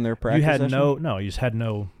 From their practice? You just had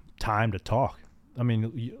no time to talk. I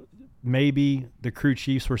mean, maybe the crew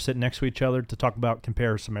chiefs were sitting next to each other to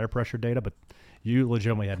compare some air pressure data, but you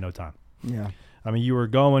legitimately had no time. Yeah. I mean, you were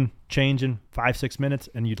changing 5-6 minutes,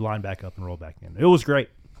 and you'd line back up and roll back in. It was great.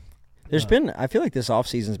 I feel like this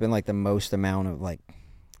offseason's been like the most amount of like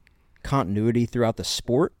continuity throughout the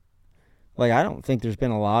sport. Like, I don't think there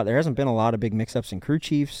hasn't been a lot of big mix-ups in crew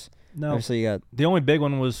chiefs. No. Obviously, the only big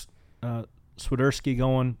one was Swiderski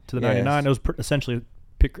going to the 99. It was essentially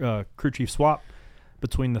a crew chief swap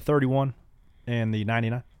between the 31 and the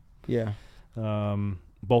 99. Yeah.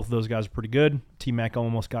 Both of those guys are pretty good. T-Mac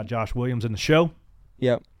almost got Josh Williams in the show.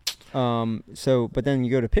 Yep. But then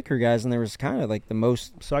you go to pit crew guys, and there was kind of like the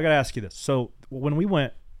most. So I got to ask you this. So when we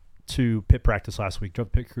went to pit practice last week,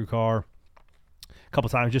 drove the pit crew car a couple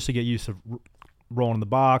times just to get used to rolling in the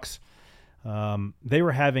box. They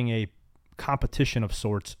were having a competition of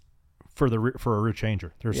sorts for a rear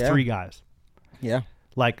changer. There's 3 guys. Yeah.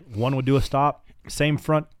 Like, one would do a stop, same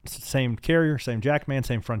front, same carrier, same jackman,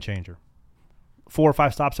 same front changer. 4 or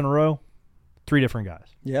 5 stops in a row, 3 different guys.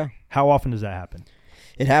 Yeah. How often does that happen?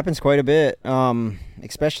 It happens quite a bit,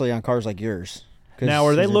 especially on cars like yours. Now,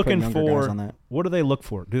 are they looking for – what do they look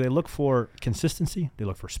for? Do they look for consistency? Do they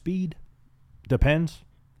look for speed? Depends.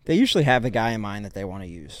 They usually have a guy in mind that they want to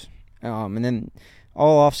use. And then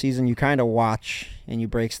all off season, you kind of watch and you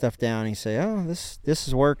break stuff down and you say, oh, this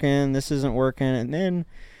is working, this isn't working. And then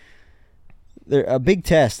a big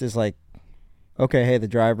test is like, okay, hey, the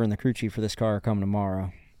driver and the crew chief for this car are coming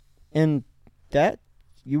tomorrow. And that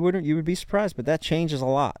you would be surprised, but that changes a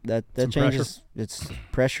lot. That changes. It's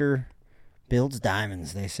pressure builds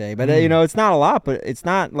diamonds, they say. But it's not a lot, but it's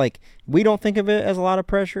not like we don't think of it as a lot of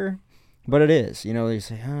pressure. But it is. They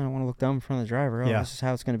say, I don't want to look dumb in front of the driver. This is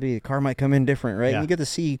how it's going to be. The car might come in different, right? Yeah. And you get to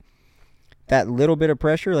see that little bit of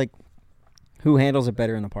pressure, like who handles it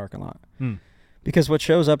better in the parking lot. Because what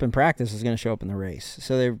shows up in practice is going to show up in the race.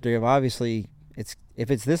 So they've obviously,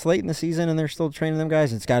 if it's this late in the season and they're still training them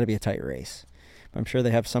guys, it's got to be a tight race. I'm sure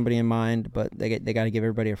they have somebody in mind, but they got to give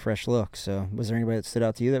everybody a fresh look. So was there anybody that stood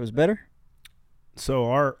out to you that was better? So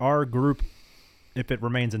our group, if it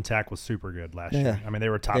remains intact, was super good last year. I mean, they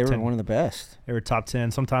were top 10. They were one of the best. They were top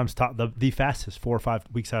 10, sometimes the fastest 4 or 5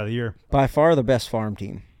 weeks out of the year. By far the best farm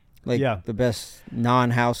team. The best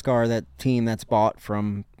non-house car team that's bought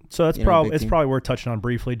from. So it's probably worth touching on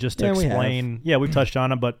briefly just to explain. We've touched on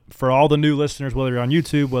them, but for all the new listeners, whether you're on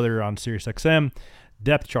YouTube, whether you're on SiriusXM,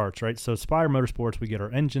 depth charts, right? So Spire Motorsports, we get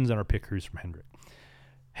our engines and our pit crews from Hendrick.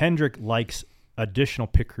 Hendrick likes additional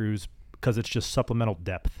pit crews because it's just supplemental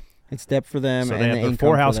depth. It's depth for them. So and they have their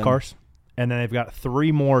 4 house cars, and then they've got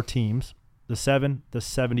 3 more teams, the 7, the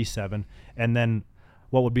 77, and then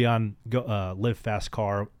what would be on Live Fast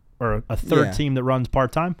car, or a third team that runs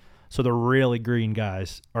part-time. So the really green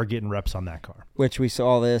guys are getting reps on that car. Which we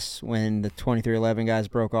saw this when the 2311 guys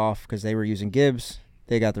broke off because they were using Gibbs.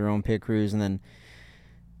 They got their own pit crews. And then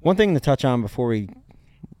one thing to touch on before we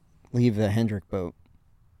leave the Hendrick boat,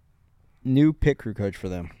 new pit crew coach for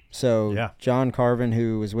them. So John Carvin,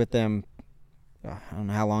 who was with them, I don't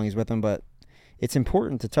know how long he's with them, but it's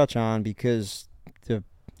important to touch on because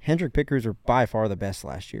Hendrick pit crews were by far the best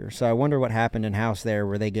last year. So I wonder what happened in-house there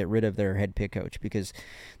where they get rid of their head pit coach because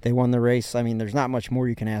they won the race. I mean, there's not much more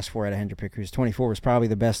you can ask for out of Hendrick pit crews. 24 was probably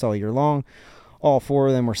the best all year long. All 4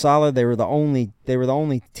 of them were solid. They were the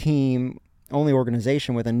only team, only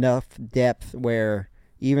organization with enough depth where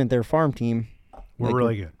even their farm team, we're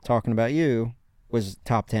really good. Talking about you, was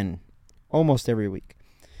top 10 almost every week.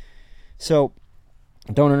 So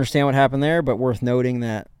don't understand what happened there, but worth noting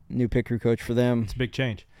that new pit crew coach for them. It's a big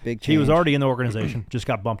change. Big change. He was already in the organization, just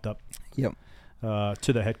got bumped up. Yep.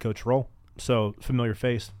 To the head coach role. So familiar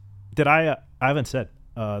face. Did I haven't said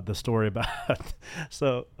the story about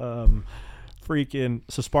so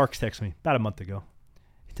Sparks texted me about a month ago.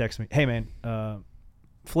 He texted me, "Hey man,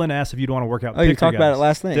 Flynn asked if you'd want to work out." Oh, you talked about it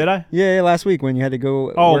last night. Did I? Yeah, last week when you had to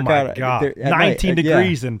go. Oh work my out God, 19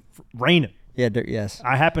 degrees and raining. Yeah, yes.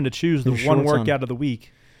 I happened to choose the one workout of the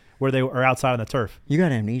week where they were outside on the turf. You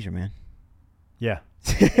got amnesia, man. Yeah.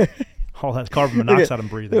 All that carbon monoxide I'm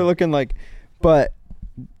breathing. They're looking like, but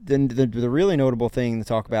then the really notable thing to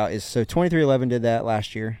talk about is 2311 did that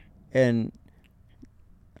last year, and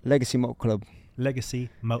Legacy Motor Club.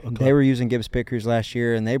 They were using Gibbs pit crews last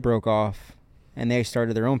year, and they broke off, and they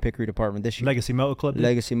started their own pit crew department this year. Legacy Motor Club.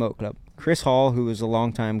 Legacy Motor Club. Chris Hall, who was a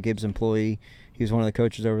longtime Gibbs employee, he was one of the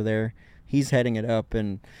coaches over there. He's heading it up,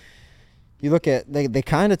 and you look at they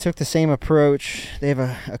kind of took the same approach. They have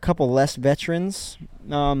a couple less veterans,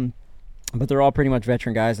 but they're all pretty much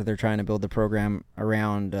veteran guys that they're trying to build the program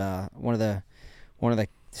around. One of the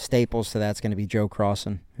staples to that's going to be Joe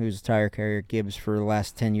Crossan, who's a tire carrier at Gibbs for the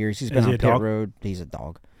last 10 years. He's been on pit road. He's a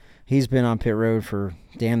dog. He's been on pit road for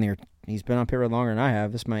damn near. He's been on pit road longer than I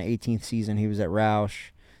have. This is my 18th season. He was at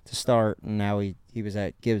Roush to start, and now he was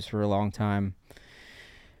at Gibbs for a long time.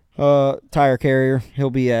 Tire carrier. He'll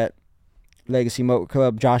be at Legacy Motor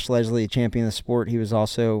Club. Josh Leslie, a champion of the sport. He was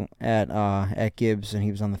also at Gibbs, and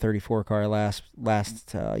he was on the 34 car last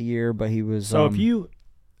year. But he was. So if you,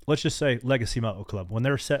 let's just say Legacy Motor Club, when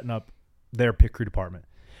they're setting up their pit crew department,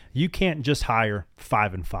 you can't just hire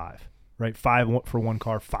 5 and 5, right? 5 for one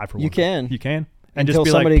car, 5 for one. You can. You can. And until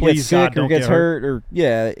just be somebody like, please gets sick God, or gets hurt, or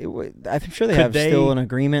I'm sure they have they, still an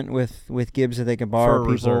agreement with Gibbs that they can borrow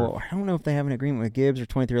people. Reserve. I don't know if they have an agreement with Gibbs or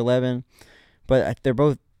 2311, but they're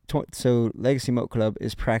both. So Legacy Motor Club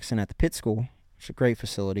is practicing at the pit school. It's a great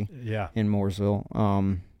facility. Yeah. In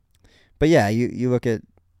Mooresville. But yeah, you look at.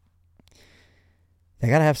 They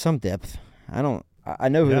got to have some depth. I know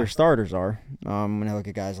who their starters are. When I look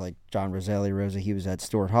at guys like John Rosa, he was at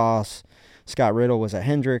Stuart Haas. Scott Riddle was at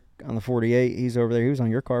Hendrick on the 48. He's over there. He was on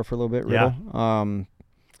your car for a little bit, Riddle. Yeah.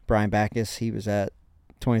 Brian Backus, he was at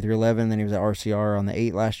 2311. Then he was at RCR on the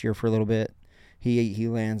 8 last year for a little bit. He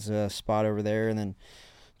lands a spot over there. And then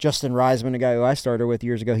Justin Reisman, a guy who I started with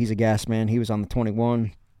years ago, he's a gas man. He was on the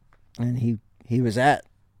 21. And he was at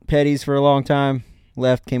Petty's for a long time.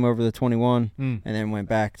 Left, came over to the 21, and then went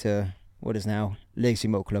back to what is now Legacy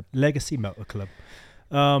Motor Club. Legacy Motor Club.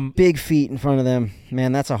 Big feet in front of them.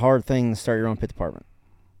 Man, that's a hard thing to start your own pit department.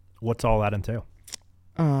 What's all that entail?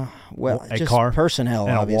 Well, a just car, personnel,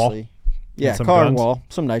 and obviously. A wall, yeah, and car guns. and wall,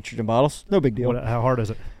 some nitrogen bottles. No big deal. How hard is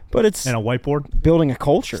it? But it's and a whiteboard. Building a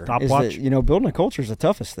culture. Stopwatch. Building a culture is the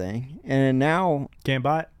toughest thing. And now can't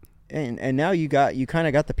buy it. And now you kind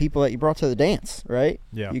of got the people that you brought to the dance, right?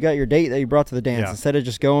 Yeah. You got your date that you brought to the dance instead of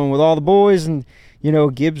just going with all the boys and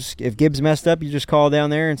Gibbs. If Gibbs messed up, you just call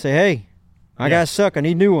down there and say, "Hey, my guys suck. I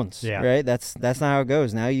need new ones." Yeah. Right. That's not how it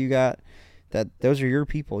goes. Now you got that. Those are your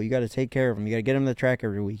people. You got to take care of them. You got to get them to the track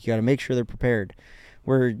every week. You got to make sure they're prepared.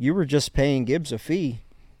 Where you were just paying Gibbs a fee,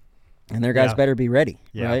 and their guys better be ready.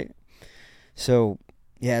 Yeah. Right. So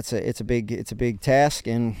yeah, it's a big task,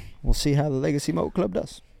 and we'll see how the Legacy Motor Club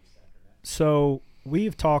does. So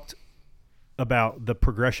we've talked about the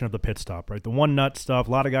progression of the pit stop, right? The one nut stuff.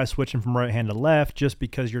 A lot of guys switching from right hand to left just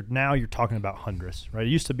because you're talking about hundredths, right?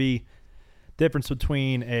 It used to be difference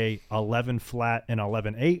between a 11 flat and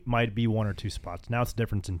 11.8 might be 1 or 2 spots. Now it's a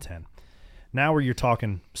difference in 10. Now where you're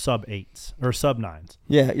talking sub 8s or sub 9s.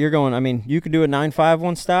 Yeah, you're going. I mean, you could do a 9.5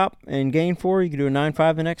 one stop and gain 4. You could do a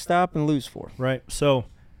 9.5 the next stop and lose 4. Right. So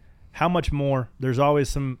how much more? There's always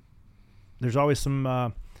some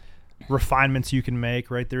refinements you can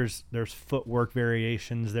make, right? There's footwork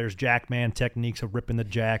variations. There's jackman techniques of ripping the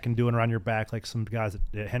jack and doing it around your back like some guys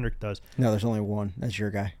that Hendrick does. No, there's only one. That's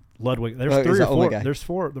your guy. Ludwig. There's 3 or 4. There's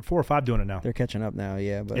 4 or 5 doing it now. They're catching up now,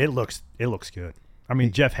 yeah. But it looks good. I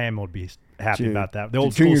mean, Jeff Hammond would be happy about that. The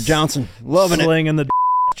old Junior Johnson, loving it. Slinging the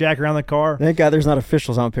jack around the car. Thank God there's not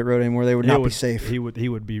officials on pit road anymore. They would not be safe. He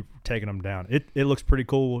would be taking them down. It looks pretty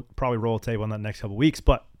cool. We'll probably roll a tape on that next couple of weeks.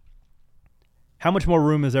 But how much more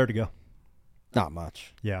room is there to go? Not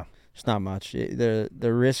much. Yeah. It's not much. The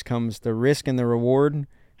risk and the reward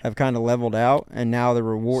have kind of leveled out, and now the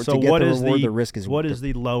reward so to get the reward, the risk is. What is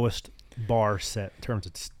the lowest bar set in terms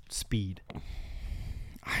of speed?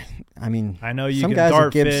 I mean, I know you some can guys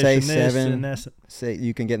dart give fish say and this 7. and this. Say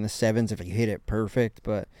you can get in the 7s if you hit it perfect,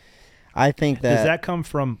 but I think that does that come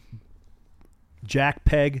from jack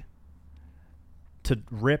peg to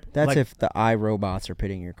rip? That's if the iRobots are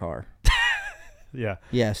pitting your car. Yeah.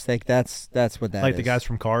 Yes, that's what that like is. the guys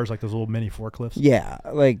from Cars, like those little mini forklifts. Yeah,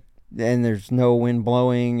 and there's no wind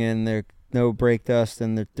blowing, and there's no brake dust,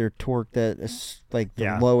 and they're torqued at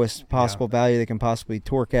the lowest possible value they can possibly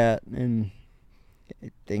torque at, and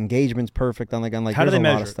the engagement's perfect on the gun. Like, how do they a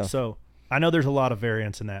measure lot of stuff. So I know there's a lot of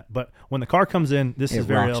variance in that, but when the car comes in, this is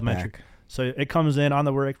very elementary. Back. So it comes in on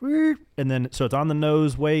the brake, and then so it's on the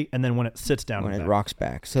nose weight, and then when it sits down, when it rocks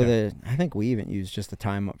back. So I think we even use just the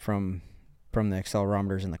time up from the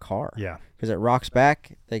accelerometers in the car. Yeah, because it rocks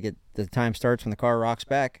back. The time starts when the car rocks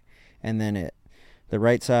back, and then the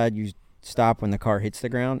right side you stop when the car hits the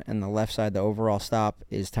ground, and the left side, the overall stop,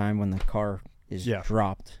 is time when the car is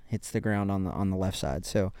dropped, hits the ground on the left side.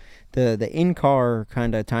 So the in-car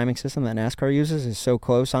kind of timing system that NASCAR uses is so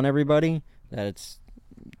close on everybody that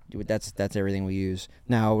that's everything we use.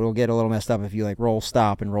 Now it'll get a little messed up if you roll,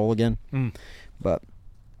 stop, and roll again, but.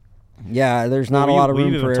 Yeah, there's not a lot of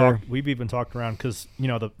room for error. We've even talked around because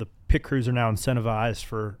the pit crews are now incentivized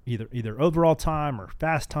for either overall time or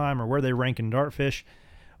fast time or where they rank in dartfish.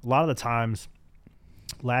 A lot of the times,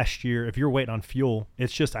 last year, if you're waiting on fuel,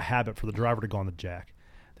 it's just a habit for the driver to go on the jack.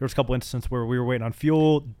 There was a couple instances where we were waiting on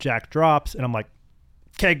fuel, jack drops, and I'm like,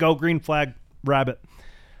 "Okay, go green flag, rabbit."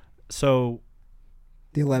 So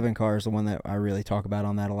the 11 car is the one that I really talk about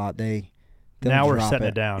on that a lot. Now we're setting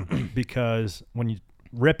it down because when you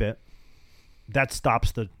rip it. That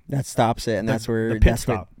stops it, and that's where the pit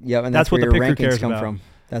stop. And that's where what your the pit crew rankings cares come about. from.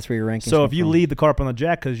 That's where your rankings. So come if you from. leave the car up on the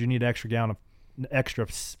jack because you need an extra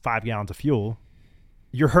 5 gallons of fuel,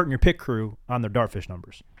 you're hurting your pit crew on their dartfish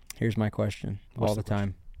numbers. Here's my question all the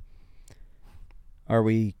time: are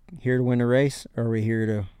we here to win a race, or are we here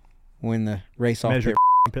to win the race off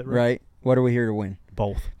pit road? Right? What are we here to win?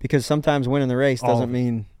 Both. Because sometimes winning the race doesn't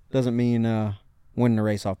mean winning the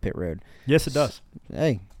race off pit road. Yes, it does.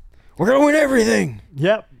 Hey. We're going to win everything.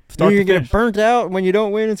 Yep. You're going to get burnt out. When you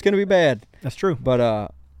don't win, it's going to be bad. That's true.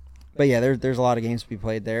 But yeah, there's a lot of games to be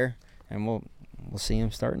played there, and we'll see them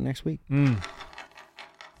starting next week.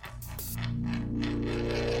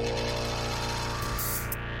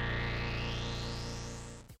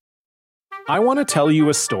 I want to tell you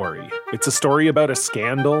a story. It's a story about a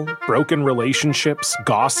scandal, broken relationships,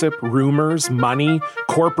 gossip, rumors, money,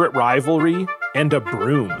 corporate rivalry, and a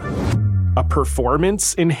broom. A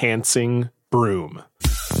performance-enhancing broom.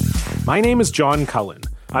 My name is John Cullen.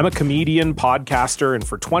 I'm a comedian, podcaster, and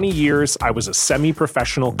for 20 years, I was a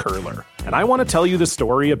semi-professional curler. And I want to tell you the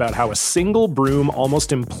story about how a single broom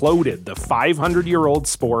almost imploded the 500-year-old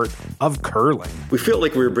sport of curling. We felt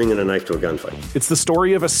like we were bringing a knife to a gunfight. It's the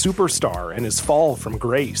story of a superstar and his fall from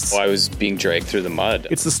grace. I was being dragged through the mud.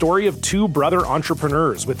 It's the story of two brother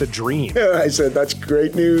entrepreneurs with a dream. I said, that's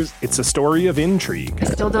great news. It's a story of intrigue. I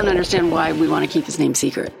still don't understand why we want to keep his name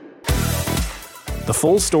secret. The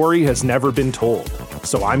full story has never been told,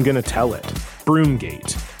 so I'm going to tell it.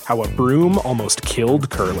 Broomgate, how a broom almost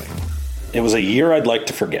killed curling. It was a year I'd like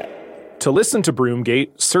to forget. To listen to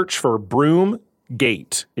Broomgate, search for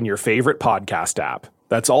Broomgate in your favorite podcast app.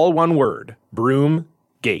 That's all one word,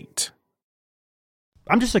 Broomgate.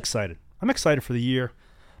 I'm just excited. I'm excited for the year.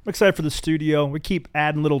 I'm excited for the studio. We keep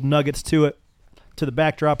adding little nuggets to it, to the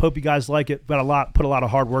backdrop. Hope you guys like it. Put a lot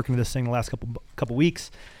of hard work into this thing the last couple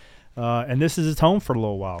weeks. And this is its home for a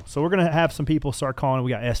little while. So we're going to have some people start calling. We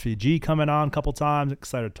got SVG coming on a couple times.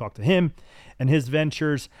 Excited to talk to him and his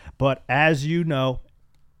ventures. But as you know,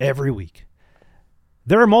 every week,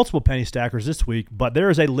 there are multiple penny stackers this week, but there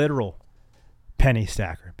is a literal penny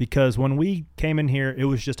stacker. Because when we came in here, it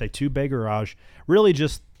was just a two-bay garage, really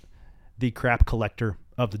just the crap collector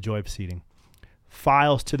of the Joy of Seating.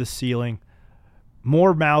 Files to the ceiling,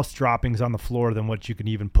 more mouse droppings on the floor than what you can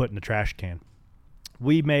even put in the trash can.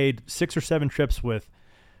 We made 6 or 7 trips with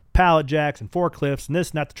pallet jacks and forklifts and this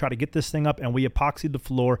and that to try to get this thing up, and we epoxied the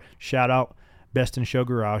floor. Shout out Best in Show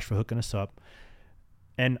Garage for hooking us up.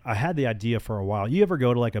 And I had the idea for a while. You ever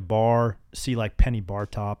go to like a bar, see like penny bar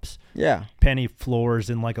tops? Yeah. Penny floors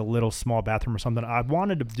in like a little small bathroom or something. I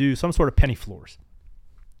wanted to do some sort of penny floors.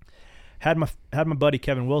 Had my buddy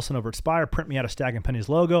Kevin Wilson over at Spire print me out a Stacking Pennies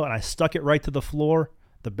logo, and I stuck it right to the floor,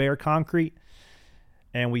 the bare concrete.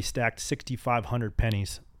 And we stacked 6,500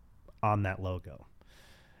 pennies on that logo.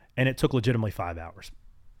 And it took legitimately 5 hours.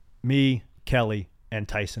 Me, Kelly, and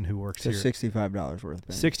Tyson, who works here. $65 worth of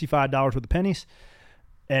pennies. $65 worth of pennies.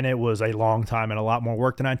 And it was a long time and a lot more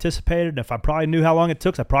work than I anticipated. And if I probably knew how long it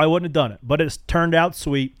took, I probably wouldn't have done it. But it's turned out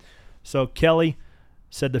sweet. So Kelly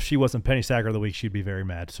said that if she wasn't Penny Stacker of the Week, she'd be very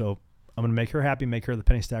mad. So I'm going to make her happy, make her the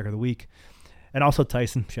Penny Stacker of the Week. And also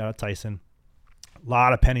Tyson. Shout out Tyson. A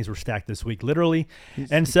lot of pennies were stacked this week, literally.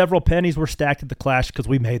 And several pennies were stacked at the Clash because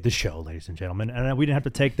we made the show, ladies and gentlemen. And we didn't have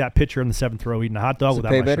to take that picture in the 7th row eating a hot dog Does without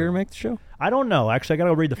it pay my better shirt. to make the show? I don't know. Actually, I got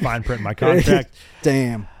to read the fine print in my contract.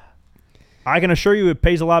 Damn. I can assure you it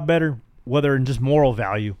pays a lot better, whether in just moral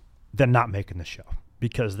value, than not making the show,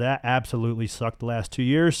 because that absolutely sucked the last 2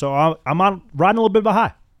 years. So I'm riding a little bit of a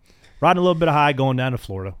high. Riding a little bit of high going down to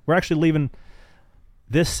Florida. We're actually leaving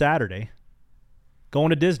this Saturday,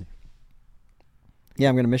 going to Disney. Yeah,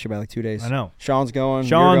 I'm going to miss you by like 2 days. I know. Sean's going.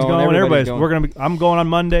 Sean's going. Everybody's going. I'm going on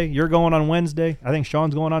Monday. You're going on Wednesday. I think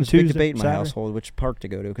Sean's going on There's a big Tuesday. debate in my Saturday. household which park to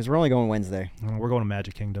go to because we're only going Wednesday. We're going to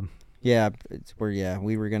Magic Kingdom. Yeah,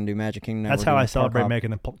 we were going to do Magic Kingdom. That's how I celebrate making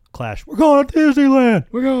the Clash. We're going to Disneyland.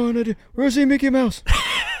 We're going to see Mickey Mouse.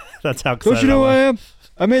 That's how excited Don't you know I am?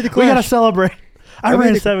 I made the Clash. We got to celebrate. I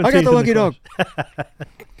ran 17th. I got the lucky dog.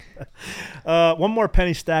 One more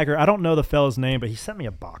penny stacker. I don't know the fella's name, but he sent me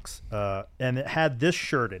a box, and it had this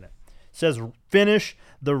shirt in it. It says, finish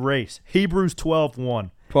the race. Hebrews 12:1.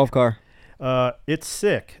 12 car. It's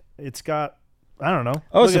sick. It's got, I don't know.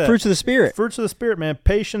 Oh, it's the fruits of the Spirit. Fruits of the Spirit, man.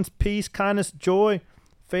 Patience, peace, kindness, joy,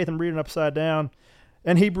 faith. I'm reading upside down.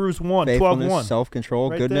 And Hebrews 12:1. Self-control,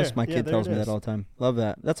 right goodness. there. My kid tells me that all the time. Love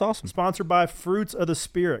that. That's awesome. Sponsored by Fruits of the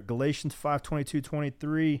Spirit. Galatians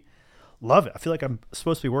 5:22-23. Love it. I feel like I'm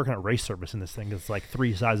supposed to be working at race service in this thing. It's like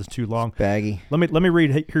 3 sizes too long. It's baggy. Let me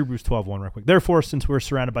read Hebrews 12:1 real quick. Therefore, since we're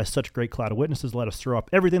surrounded by such a great cloud of witnesses, let us throw up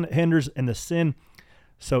everything that hinders and the sin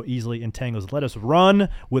so easily entangles. Let us run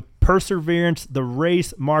with perseverance the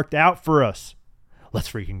race marked out for us. Let's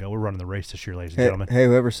freaking go. We're running the race this year, ladies and gentlemen. Hey,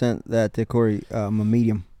 whoever sent that to Corey, a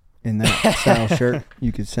medium in that style shirt,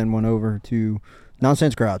 you could send one over to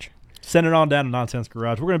Nonsense Garage. Send it on down to Nonsense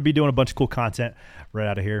Garage. We're going to be doing a bunch of cool content right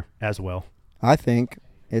out of here as well. I think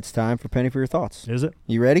it's time for Penny for your thoughts. Is it?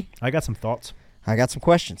 You ready? I got some thoughts. I got some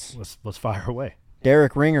questions. Let's fire away.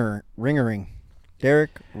 Derek Ringering.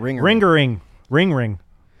 Derek Ringering. Ring.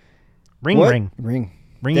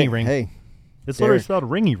 Ringy ring. Hey. It's literally spelled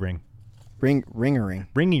ringy ring. Ringering.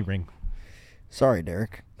 Ringy ring. Sorry,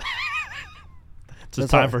 Derek. It's just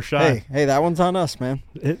time for a shot. Hey, that one's on us, man.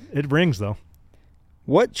 It rings, though.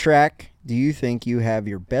 What track do you think you have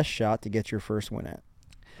your best shot to get your first win at?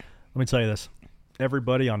 Let me tell you this.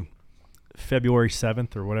 Everybody on February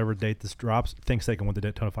 7th or whatever date this drops thinks they can win the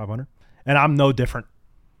Daytona 500. And I'm no different.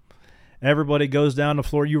 Everybody goes down the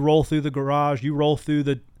floor. You roll through the garage. You roll through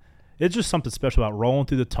the – it's just something special about rolling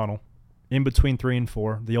through the tunnel in between 3 and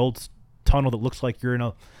 4, the old tunnel that looks like you're in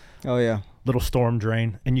a little storm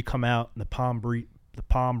drain. And you come out and the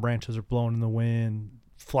palm branches are blowing in the wind,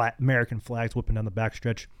 flat American flags whipping down the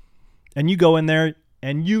backstretch. And you go in there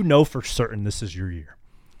and you know for certain this is your year.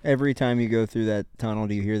 Every time you go through that tunnel,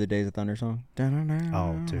 do you hear the Days of Thunder song?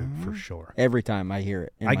 Oh, dude, for sure. Every time I hear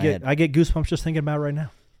it in my head. I get goosebumps just thinking about it right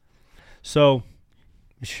now. So,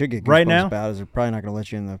 you should get goosebumps right now, about it. They're probably not going to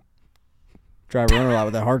let you in the driver runner lot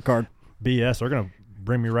with that hard card. BS. They're going to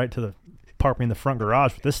bring me right to the park me in the front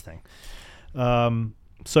garage with this thing.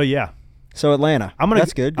 So yeah. So Atlanta.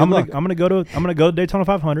 That's good. I'm gonna go to Daytona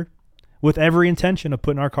 500 with every intention of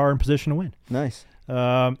putting our car in position to win. Nice.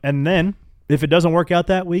 And then if it doesn't work out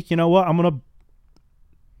that week, you know what? I'm gonna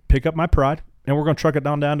pick up my pride and we're gonna truck it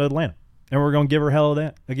down to Atlanta and we're gonna give her hell of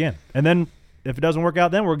that again. And then if it doesn't work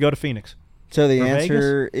out, then we'll go to Phoenix. So the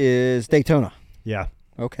answer is Daytona. Yeah.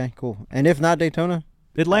 Okay. Cool. And if not Daytona,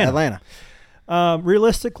 Atlanta.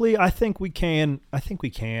 Realistically, I think we can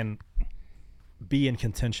be in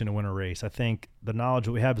contention to win a race. I think the knowledge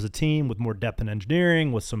that we have as a team with more depth in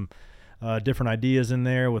engineering, with some different ideas in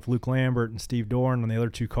there with Luke Lambert and Steve Dorn on the other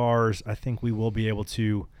 2 cars, I think we will be able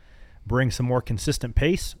to bring some more consistent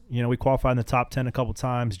pace. You know, we qualified in the top 10 a couple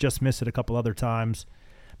times, just missed it a couple other times.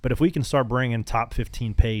 But if we can start bringing top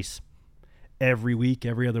 15 pace every week,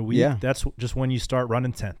 every other week, that's just when you start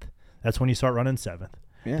running 10th. That's when you start running 7th.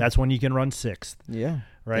 Yeah. That's when you can run 6th. Yeah.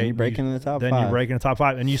 Right. Then you're breaking in the top 5. Then you're breaking the top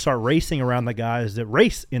 5. And you start racing around the guys that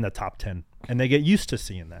race in the top 10. And they get used to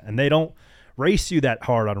seeing that. And they don't race you that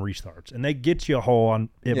hard on restarts. And they get you a hole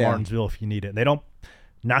at Martinsville if you need it. And they don't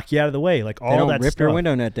knock you out of the way. Like all that stuff. They don't rip your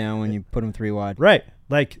window net down when you put them 3 wide. Right.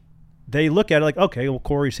 Like they look at it like, okay, well,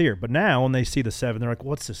 Corey's here. But now when they see the 7, they're like,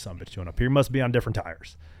 what's this sumbitch doing up here? He must be on different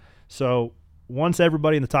tires. So once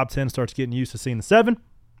everybody in the top 10 starts getting used to seeing the 7,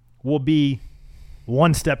 we'll be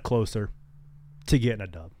one step closer to getting a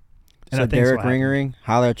dub. And so Derek Ringering,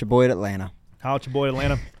 holler at your boy at Atlanta. Holler at your boy at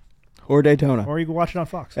Atlanta. Or Daytona. Or you can watch it on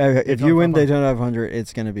Fox. If you win Daytona 500,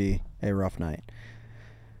 it's going to be a rough night.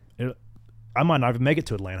 I might not even make it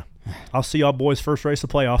to Atlanta. I'll see y'all boys first race of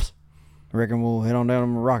the playoffs. I reckon we'll head on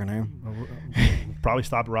down to Rockingham. Probably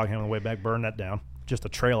stop at Rockingham on the way back, burn that down. Just a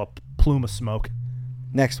trail of plume of smoke.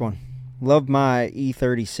 Next one. Love My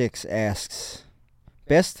E36 asks,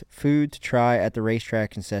 best food to try at the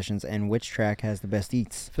racetrack concessions and which track has the best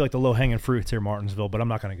eats? I feel like the low-hanging fruit's here, Martinsville, but I'm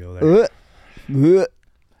not going to go there.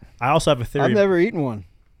 I also have a theory. I've never eaten one.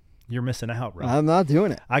 You're missing out, bro. I'm not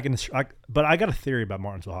doing it. But I got a theory about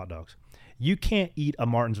Martinsville hot dogs. You can't eat a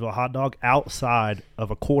Martinsville hot dog outside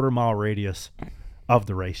of a quarter-mile radius of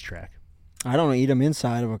the racetrack. I don't eat them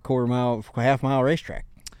inside of a half-mile racetrack.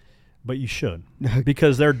 But you should,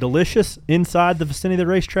 because they're delicious inside the vicinity of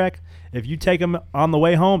the racetrack. If you take them on the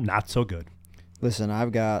way home, not so good. Listen,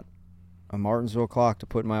 I've got a Martinsville clock to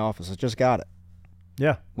put in my office. I just got it.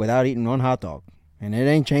 Yeah. Without eating one hot dog. And it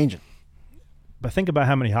ain't changing. But think about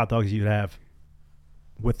how many hot dogs you'd have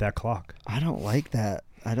with that clock. I don't like that.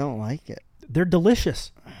 I don't like it. They're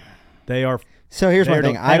delicious. They are. So here's my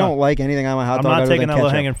thing. I don't like anything on my hot dog. I'm not taking that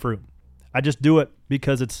low-hanging fruit. I just do it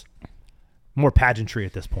because it's more pageantry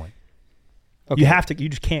at this point. Okay. You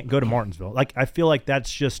just can't go to Martinsville. Like, I feel like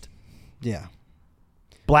that's just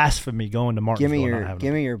blasphemy going to Martinsville.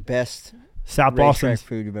 Give me your best South Boston's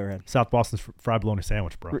food you've ever had. South Boston's fried bologna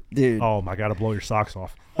sandwich, bro. Dude. Oh my God, it'll blow your socks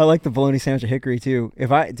off. I like the bologna sandwich at Hickory too.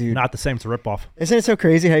 Not the same, it's a ripoff. Isn't it so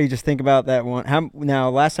crazy how you just think about that one? Now,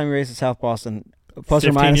 last time you raced at South Boston, plus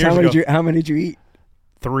or 15 minus, years how many did you eat?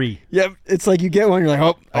 3. Yep. It's like you get one, you're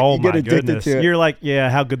like, you get addicted goodness. to it. You're like,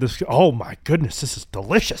 yeah, how good this? Oh my goodness, this is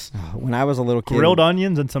delicious. When I was a little kid, grilled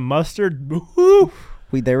onions and some mustard. Woo-hoo.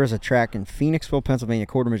 There was a track in Phoenixville, Pennsylvania,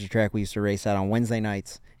 quarter midget track we used to race out on Wednesday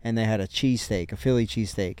nights, and they had a cheesesteak, a Philly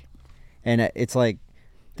cheesesteak, and it's like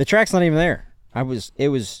the track's not even there. It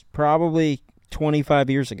was probably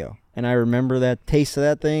 25 years ago, and I remember that taste of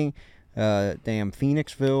that thing. Damn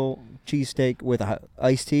Phoenixville cheesesteak with a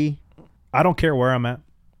iced tea. I don't care where I'm at.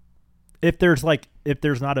 If there's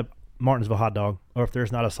not a Martinsville hot dog, or if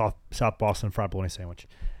there's not a South Boston fried bologna sandwich,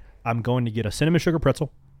 I'm going to get a cinnamon sugar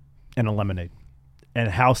pretzel and a lemonade, and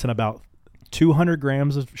house in about 200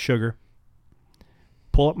 grams of sugar.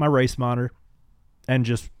 Pull up my race monitor, and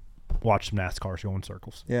just watch some NASCARs go in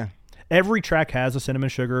circles. Yeah. Every track has a cinnamon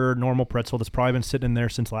sugar normal pretzel that's probably been sitting in there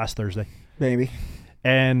since last Thursday. Maybe.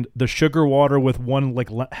 And the sugar water with one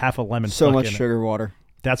half a lemon. So much sugar water.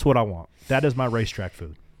 That's what I want. That is my racetrack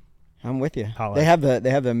food. I'm with you. They have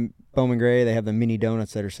the Bowman Gray. They have the mini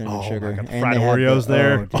donuts that are cinnamon sugar. The fried Oreos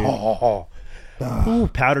there. Ooh,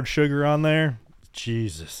 powdered sugar on there.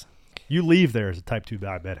 Jesus. You leave there as a type 2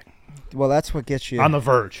 diabetic. Well, that's what gets you on the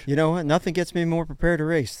verge. You know what? Nothing gets me more prepared to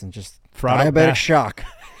race than just diabetic shock.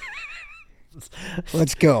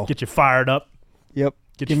 Let's go. Get you fired up. Yep.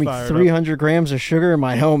 Give me 300 grams of sugar in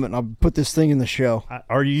my helmet, and I'll put this thing in the show.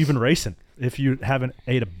 Are you even racing if you haven't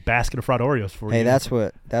ate a basket of fried Oreos for you? Hey, that's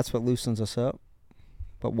what loosens us up.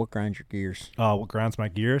 But what grinds your gears? Oh, what grinds my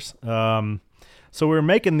gears? So we're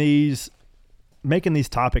making these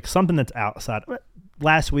topics something that's outside.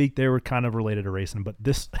 Last week they were kind of related to racing, but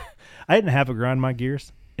this I didn't have a grind my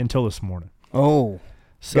gears until this morning. Oh,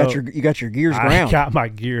 so you got your gears ground. I got my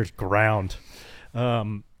gears ground.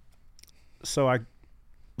 So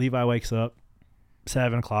Levi wakes up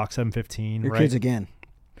 7:00, 7:15. Your kids again.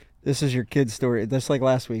 This is your kid's story. Just like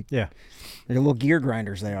last week. Yeah, they're little gear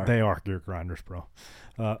grinders. They are. They are gear grinders, bro.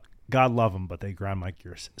 God love them, but they grind my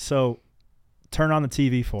gears. So turn on the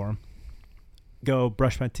TV for them. Go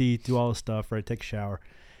brush my teeth, do all this stuff, right? Take a shower.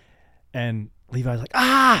 And Levi's like,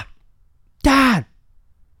 Dad,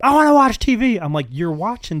 I want to watch TV. I'm like, you're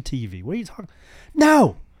watching TV. What are you talking?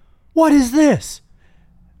 No. What is this?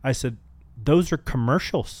 I said, those are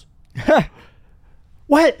commercials.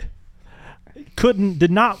 What?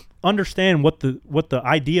 Did not understand what the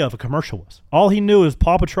idea of a commercial was. All he knew is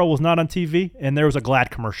Paw Patrol was not on TV and there was a Glad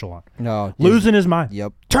commercial on. No. Losing his mind.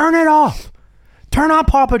 Yep. Turn it off. Turn on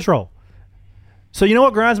Paw Patrol. So you know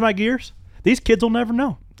what grinds my gears? These kids will never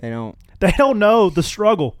know. They don't. They don't know the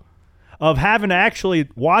struggle of having to actually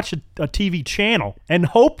watch a TV channel and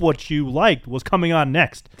hope what you liked was coming on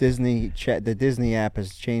next. The Disney app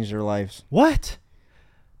has changed their lives. What?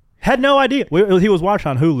 Had no idea. He was watching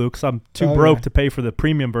on Hulu because I'm too broke to pay for the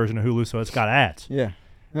premium version of Hulu, so it's got ads. Yeah.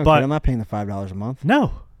 No, but kid, I'm not paying the $5 a month.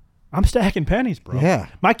 No. I'm stacking pennies, bro. Yeah.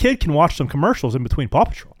 My kid can watch some commercials in between Paw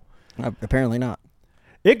Patrol. Apparently not.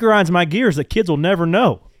 It grinds my gears that kids will never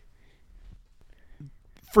know.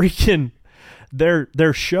 Freaking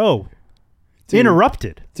their show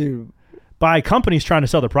interrupted. Dude. by companies trying to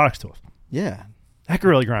sell their products to us. Yeah. That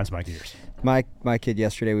really grinds my gears. My kid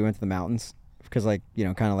yesterday, we went to the mountains because, like, you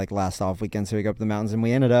know, kind of like last off weekend, so we go up to the mountains, and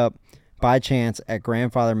we ended up, by chance, at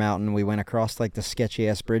Grandfather Mountain. We went across, like, the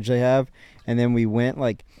sketchy-ass bridge they have, and then we went,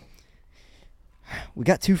 like, we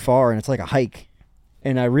got too far, and it's like a hike.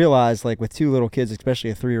 And I realized, like, with 2 little kids, especially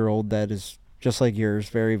a 3-year-old that is just like yours,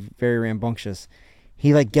 very, very rambunctious,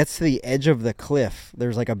 he, like, gets to the edge of the cliff.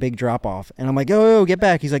 There's, like, a big drop-off. And I'm like, oh, get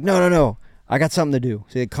back. He's like, no. I got something to do.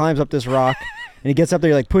 So he climbs up this rock, and he gets up there,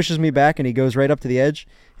 he, like, pushes me back, and he goes right up to the edge,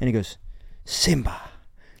 and he goes, Simba.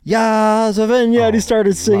 Yeah, and he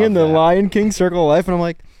started singing the Lion King Circle of Life, and I'm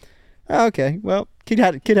like, oh, okay, well, kid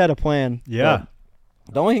had a plan. Yeah.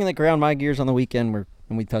 But the only thing that ground my gears on the weekend,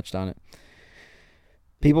 and we touched on it,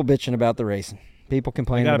 people bitching about the racing. People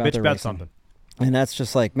complaining about the racing. You gotta bitch about something. And that's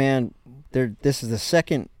just like, man, this is the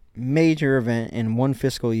second major event in one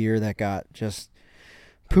fiscal year that got just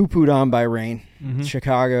poo-pooed on by rain. Mm-hmm.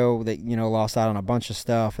 Chicago, that, you know, lost out on a bunch of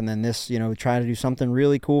stuff. And then this, you know, trying to do something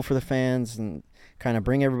really cool for the fans and kind of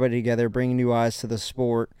bring everybody together, bring new eyes to the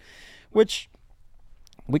sport, which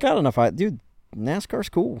we got enough. Dude, NASCAR's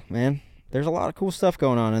cool, man. There's a lot of cool stuff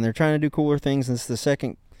going on, and they're trying to do cooler things. And it's the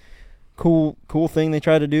second cool thing they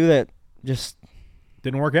tried to do that just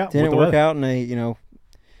didn't work out. And they, you know,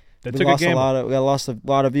 we lost a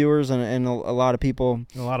lot of viewers and a lot of people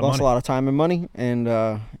lost a lot of time and money. And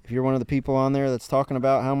if you're one of the people on there that's talking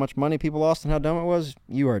about how much money people lost and how dumb it was,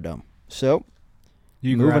 you are dumb. So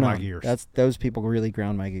you moving grind on. my gears. Those people really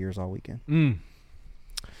ground my gears all weekend.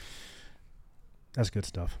 That's good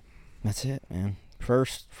stuff. That's it, man.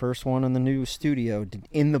 First one in the new studio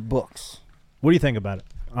in the books. What do you think about it?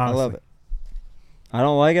 Honestly? I love it. I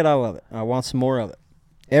don't like it. I love it. I want some more of it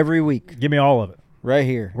every week. Give me all of it. Right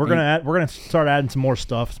here. We're gonna start adding some more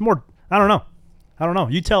stuff. Some more. I don't know.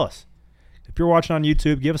 You tell us. If you're watching on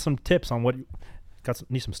YouTube, give us some tips on what you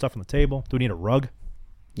need. Some stuff on the table. Do we need a rug?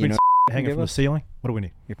 You know, hanging from the ceiling. What do we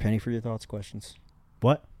need? Your penny for your thoughts questions.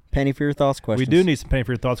 What? Penny for your thoughts questions. We do need some penny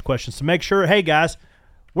for your thoughts questions. So make sure. Hey guys,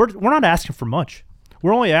 we're not asking for much.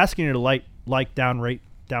 We're only asking you to like,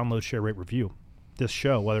 download, share, rate, review this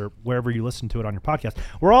show, wherever you listen to it on your podcast.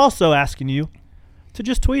 We're also asking you to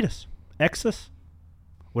just tweet us, X us,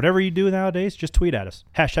 whatever you do nowadays. Just tweet at us.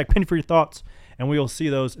 #penny for your thoughts, and we will see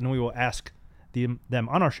those, and we will ask them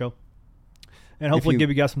on our show, and hopefully give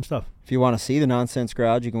you guys some stuff. If you want to see the Nonsense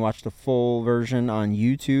Garage, you can watch the full version on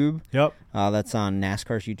YouTube. Yep. That's on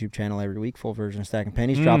NASCAR's YouTube channel every week. Full version of Stacking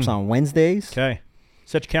Pennies drops on Wednesdays. Okay.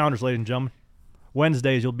 Set your calendars, ladies and gentlemen.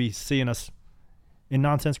 Wednesdays, you'll be seeing us in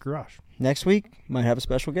Nonsense Garage. Next week, might have a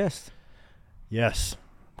special guest. Yes.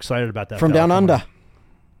 Excited about that. From down under.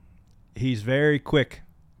 He's very quick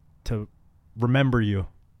to remember you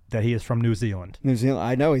that he is from New Zealand. New Zealand.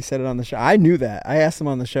 I know. He said it on the show. I knew that. I asked him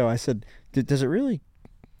on the show. I said, does it really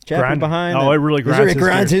jab him behind? Oh, it really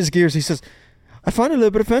grinds his gears. He says, I find it a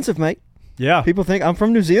little bit offensive, mate. Yeah. People think I'm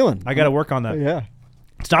from New Zealand. I got to work on that. Yeah.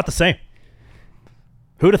 It's not the same.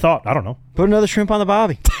 Who'd have thought? I don't know. Put another shrimp on the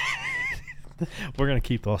bobby. We're going to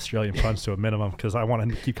keep the Australian puns to a minimum because I want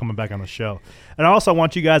to keep coming back on the show. And I also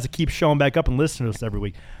want you guys to keep showing back up and listening to us every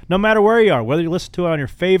week. No matter where you are, whether you listen to it on your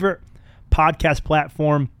favorite podcast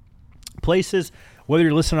platform places, whether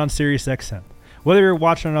you're listening on SiriusXM, whether you're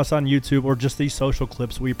watching us on YouTube or just these social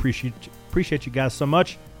clips, we appreciate you guys so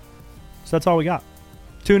much. So that's all we got.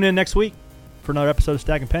 Tune in next week for another episode of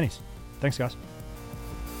Stacking Pennies. Thanks, guys.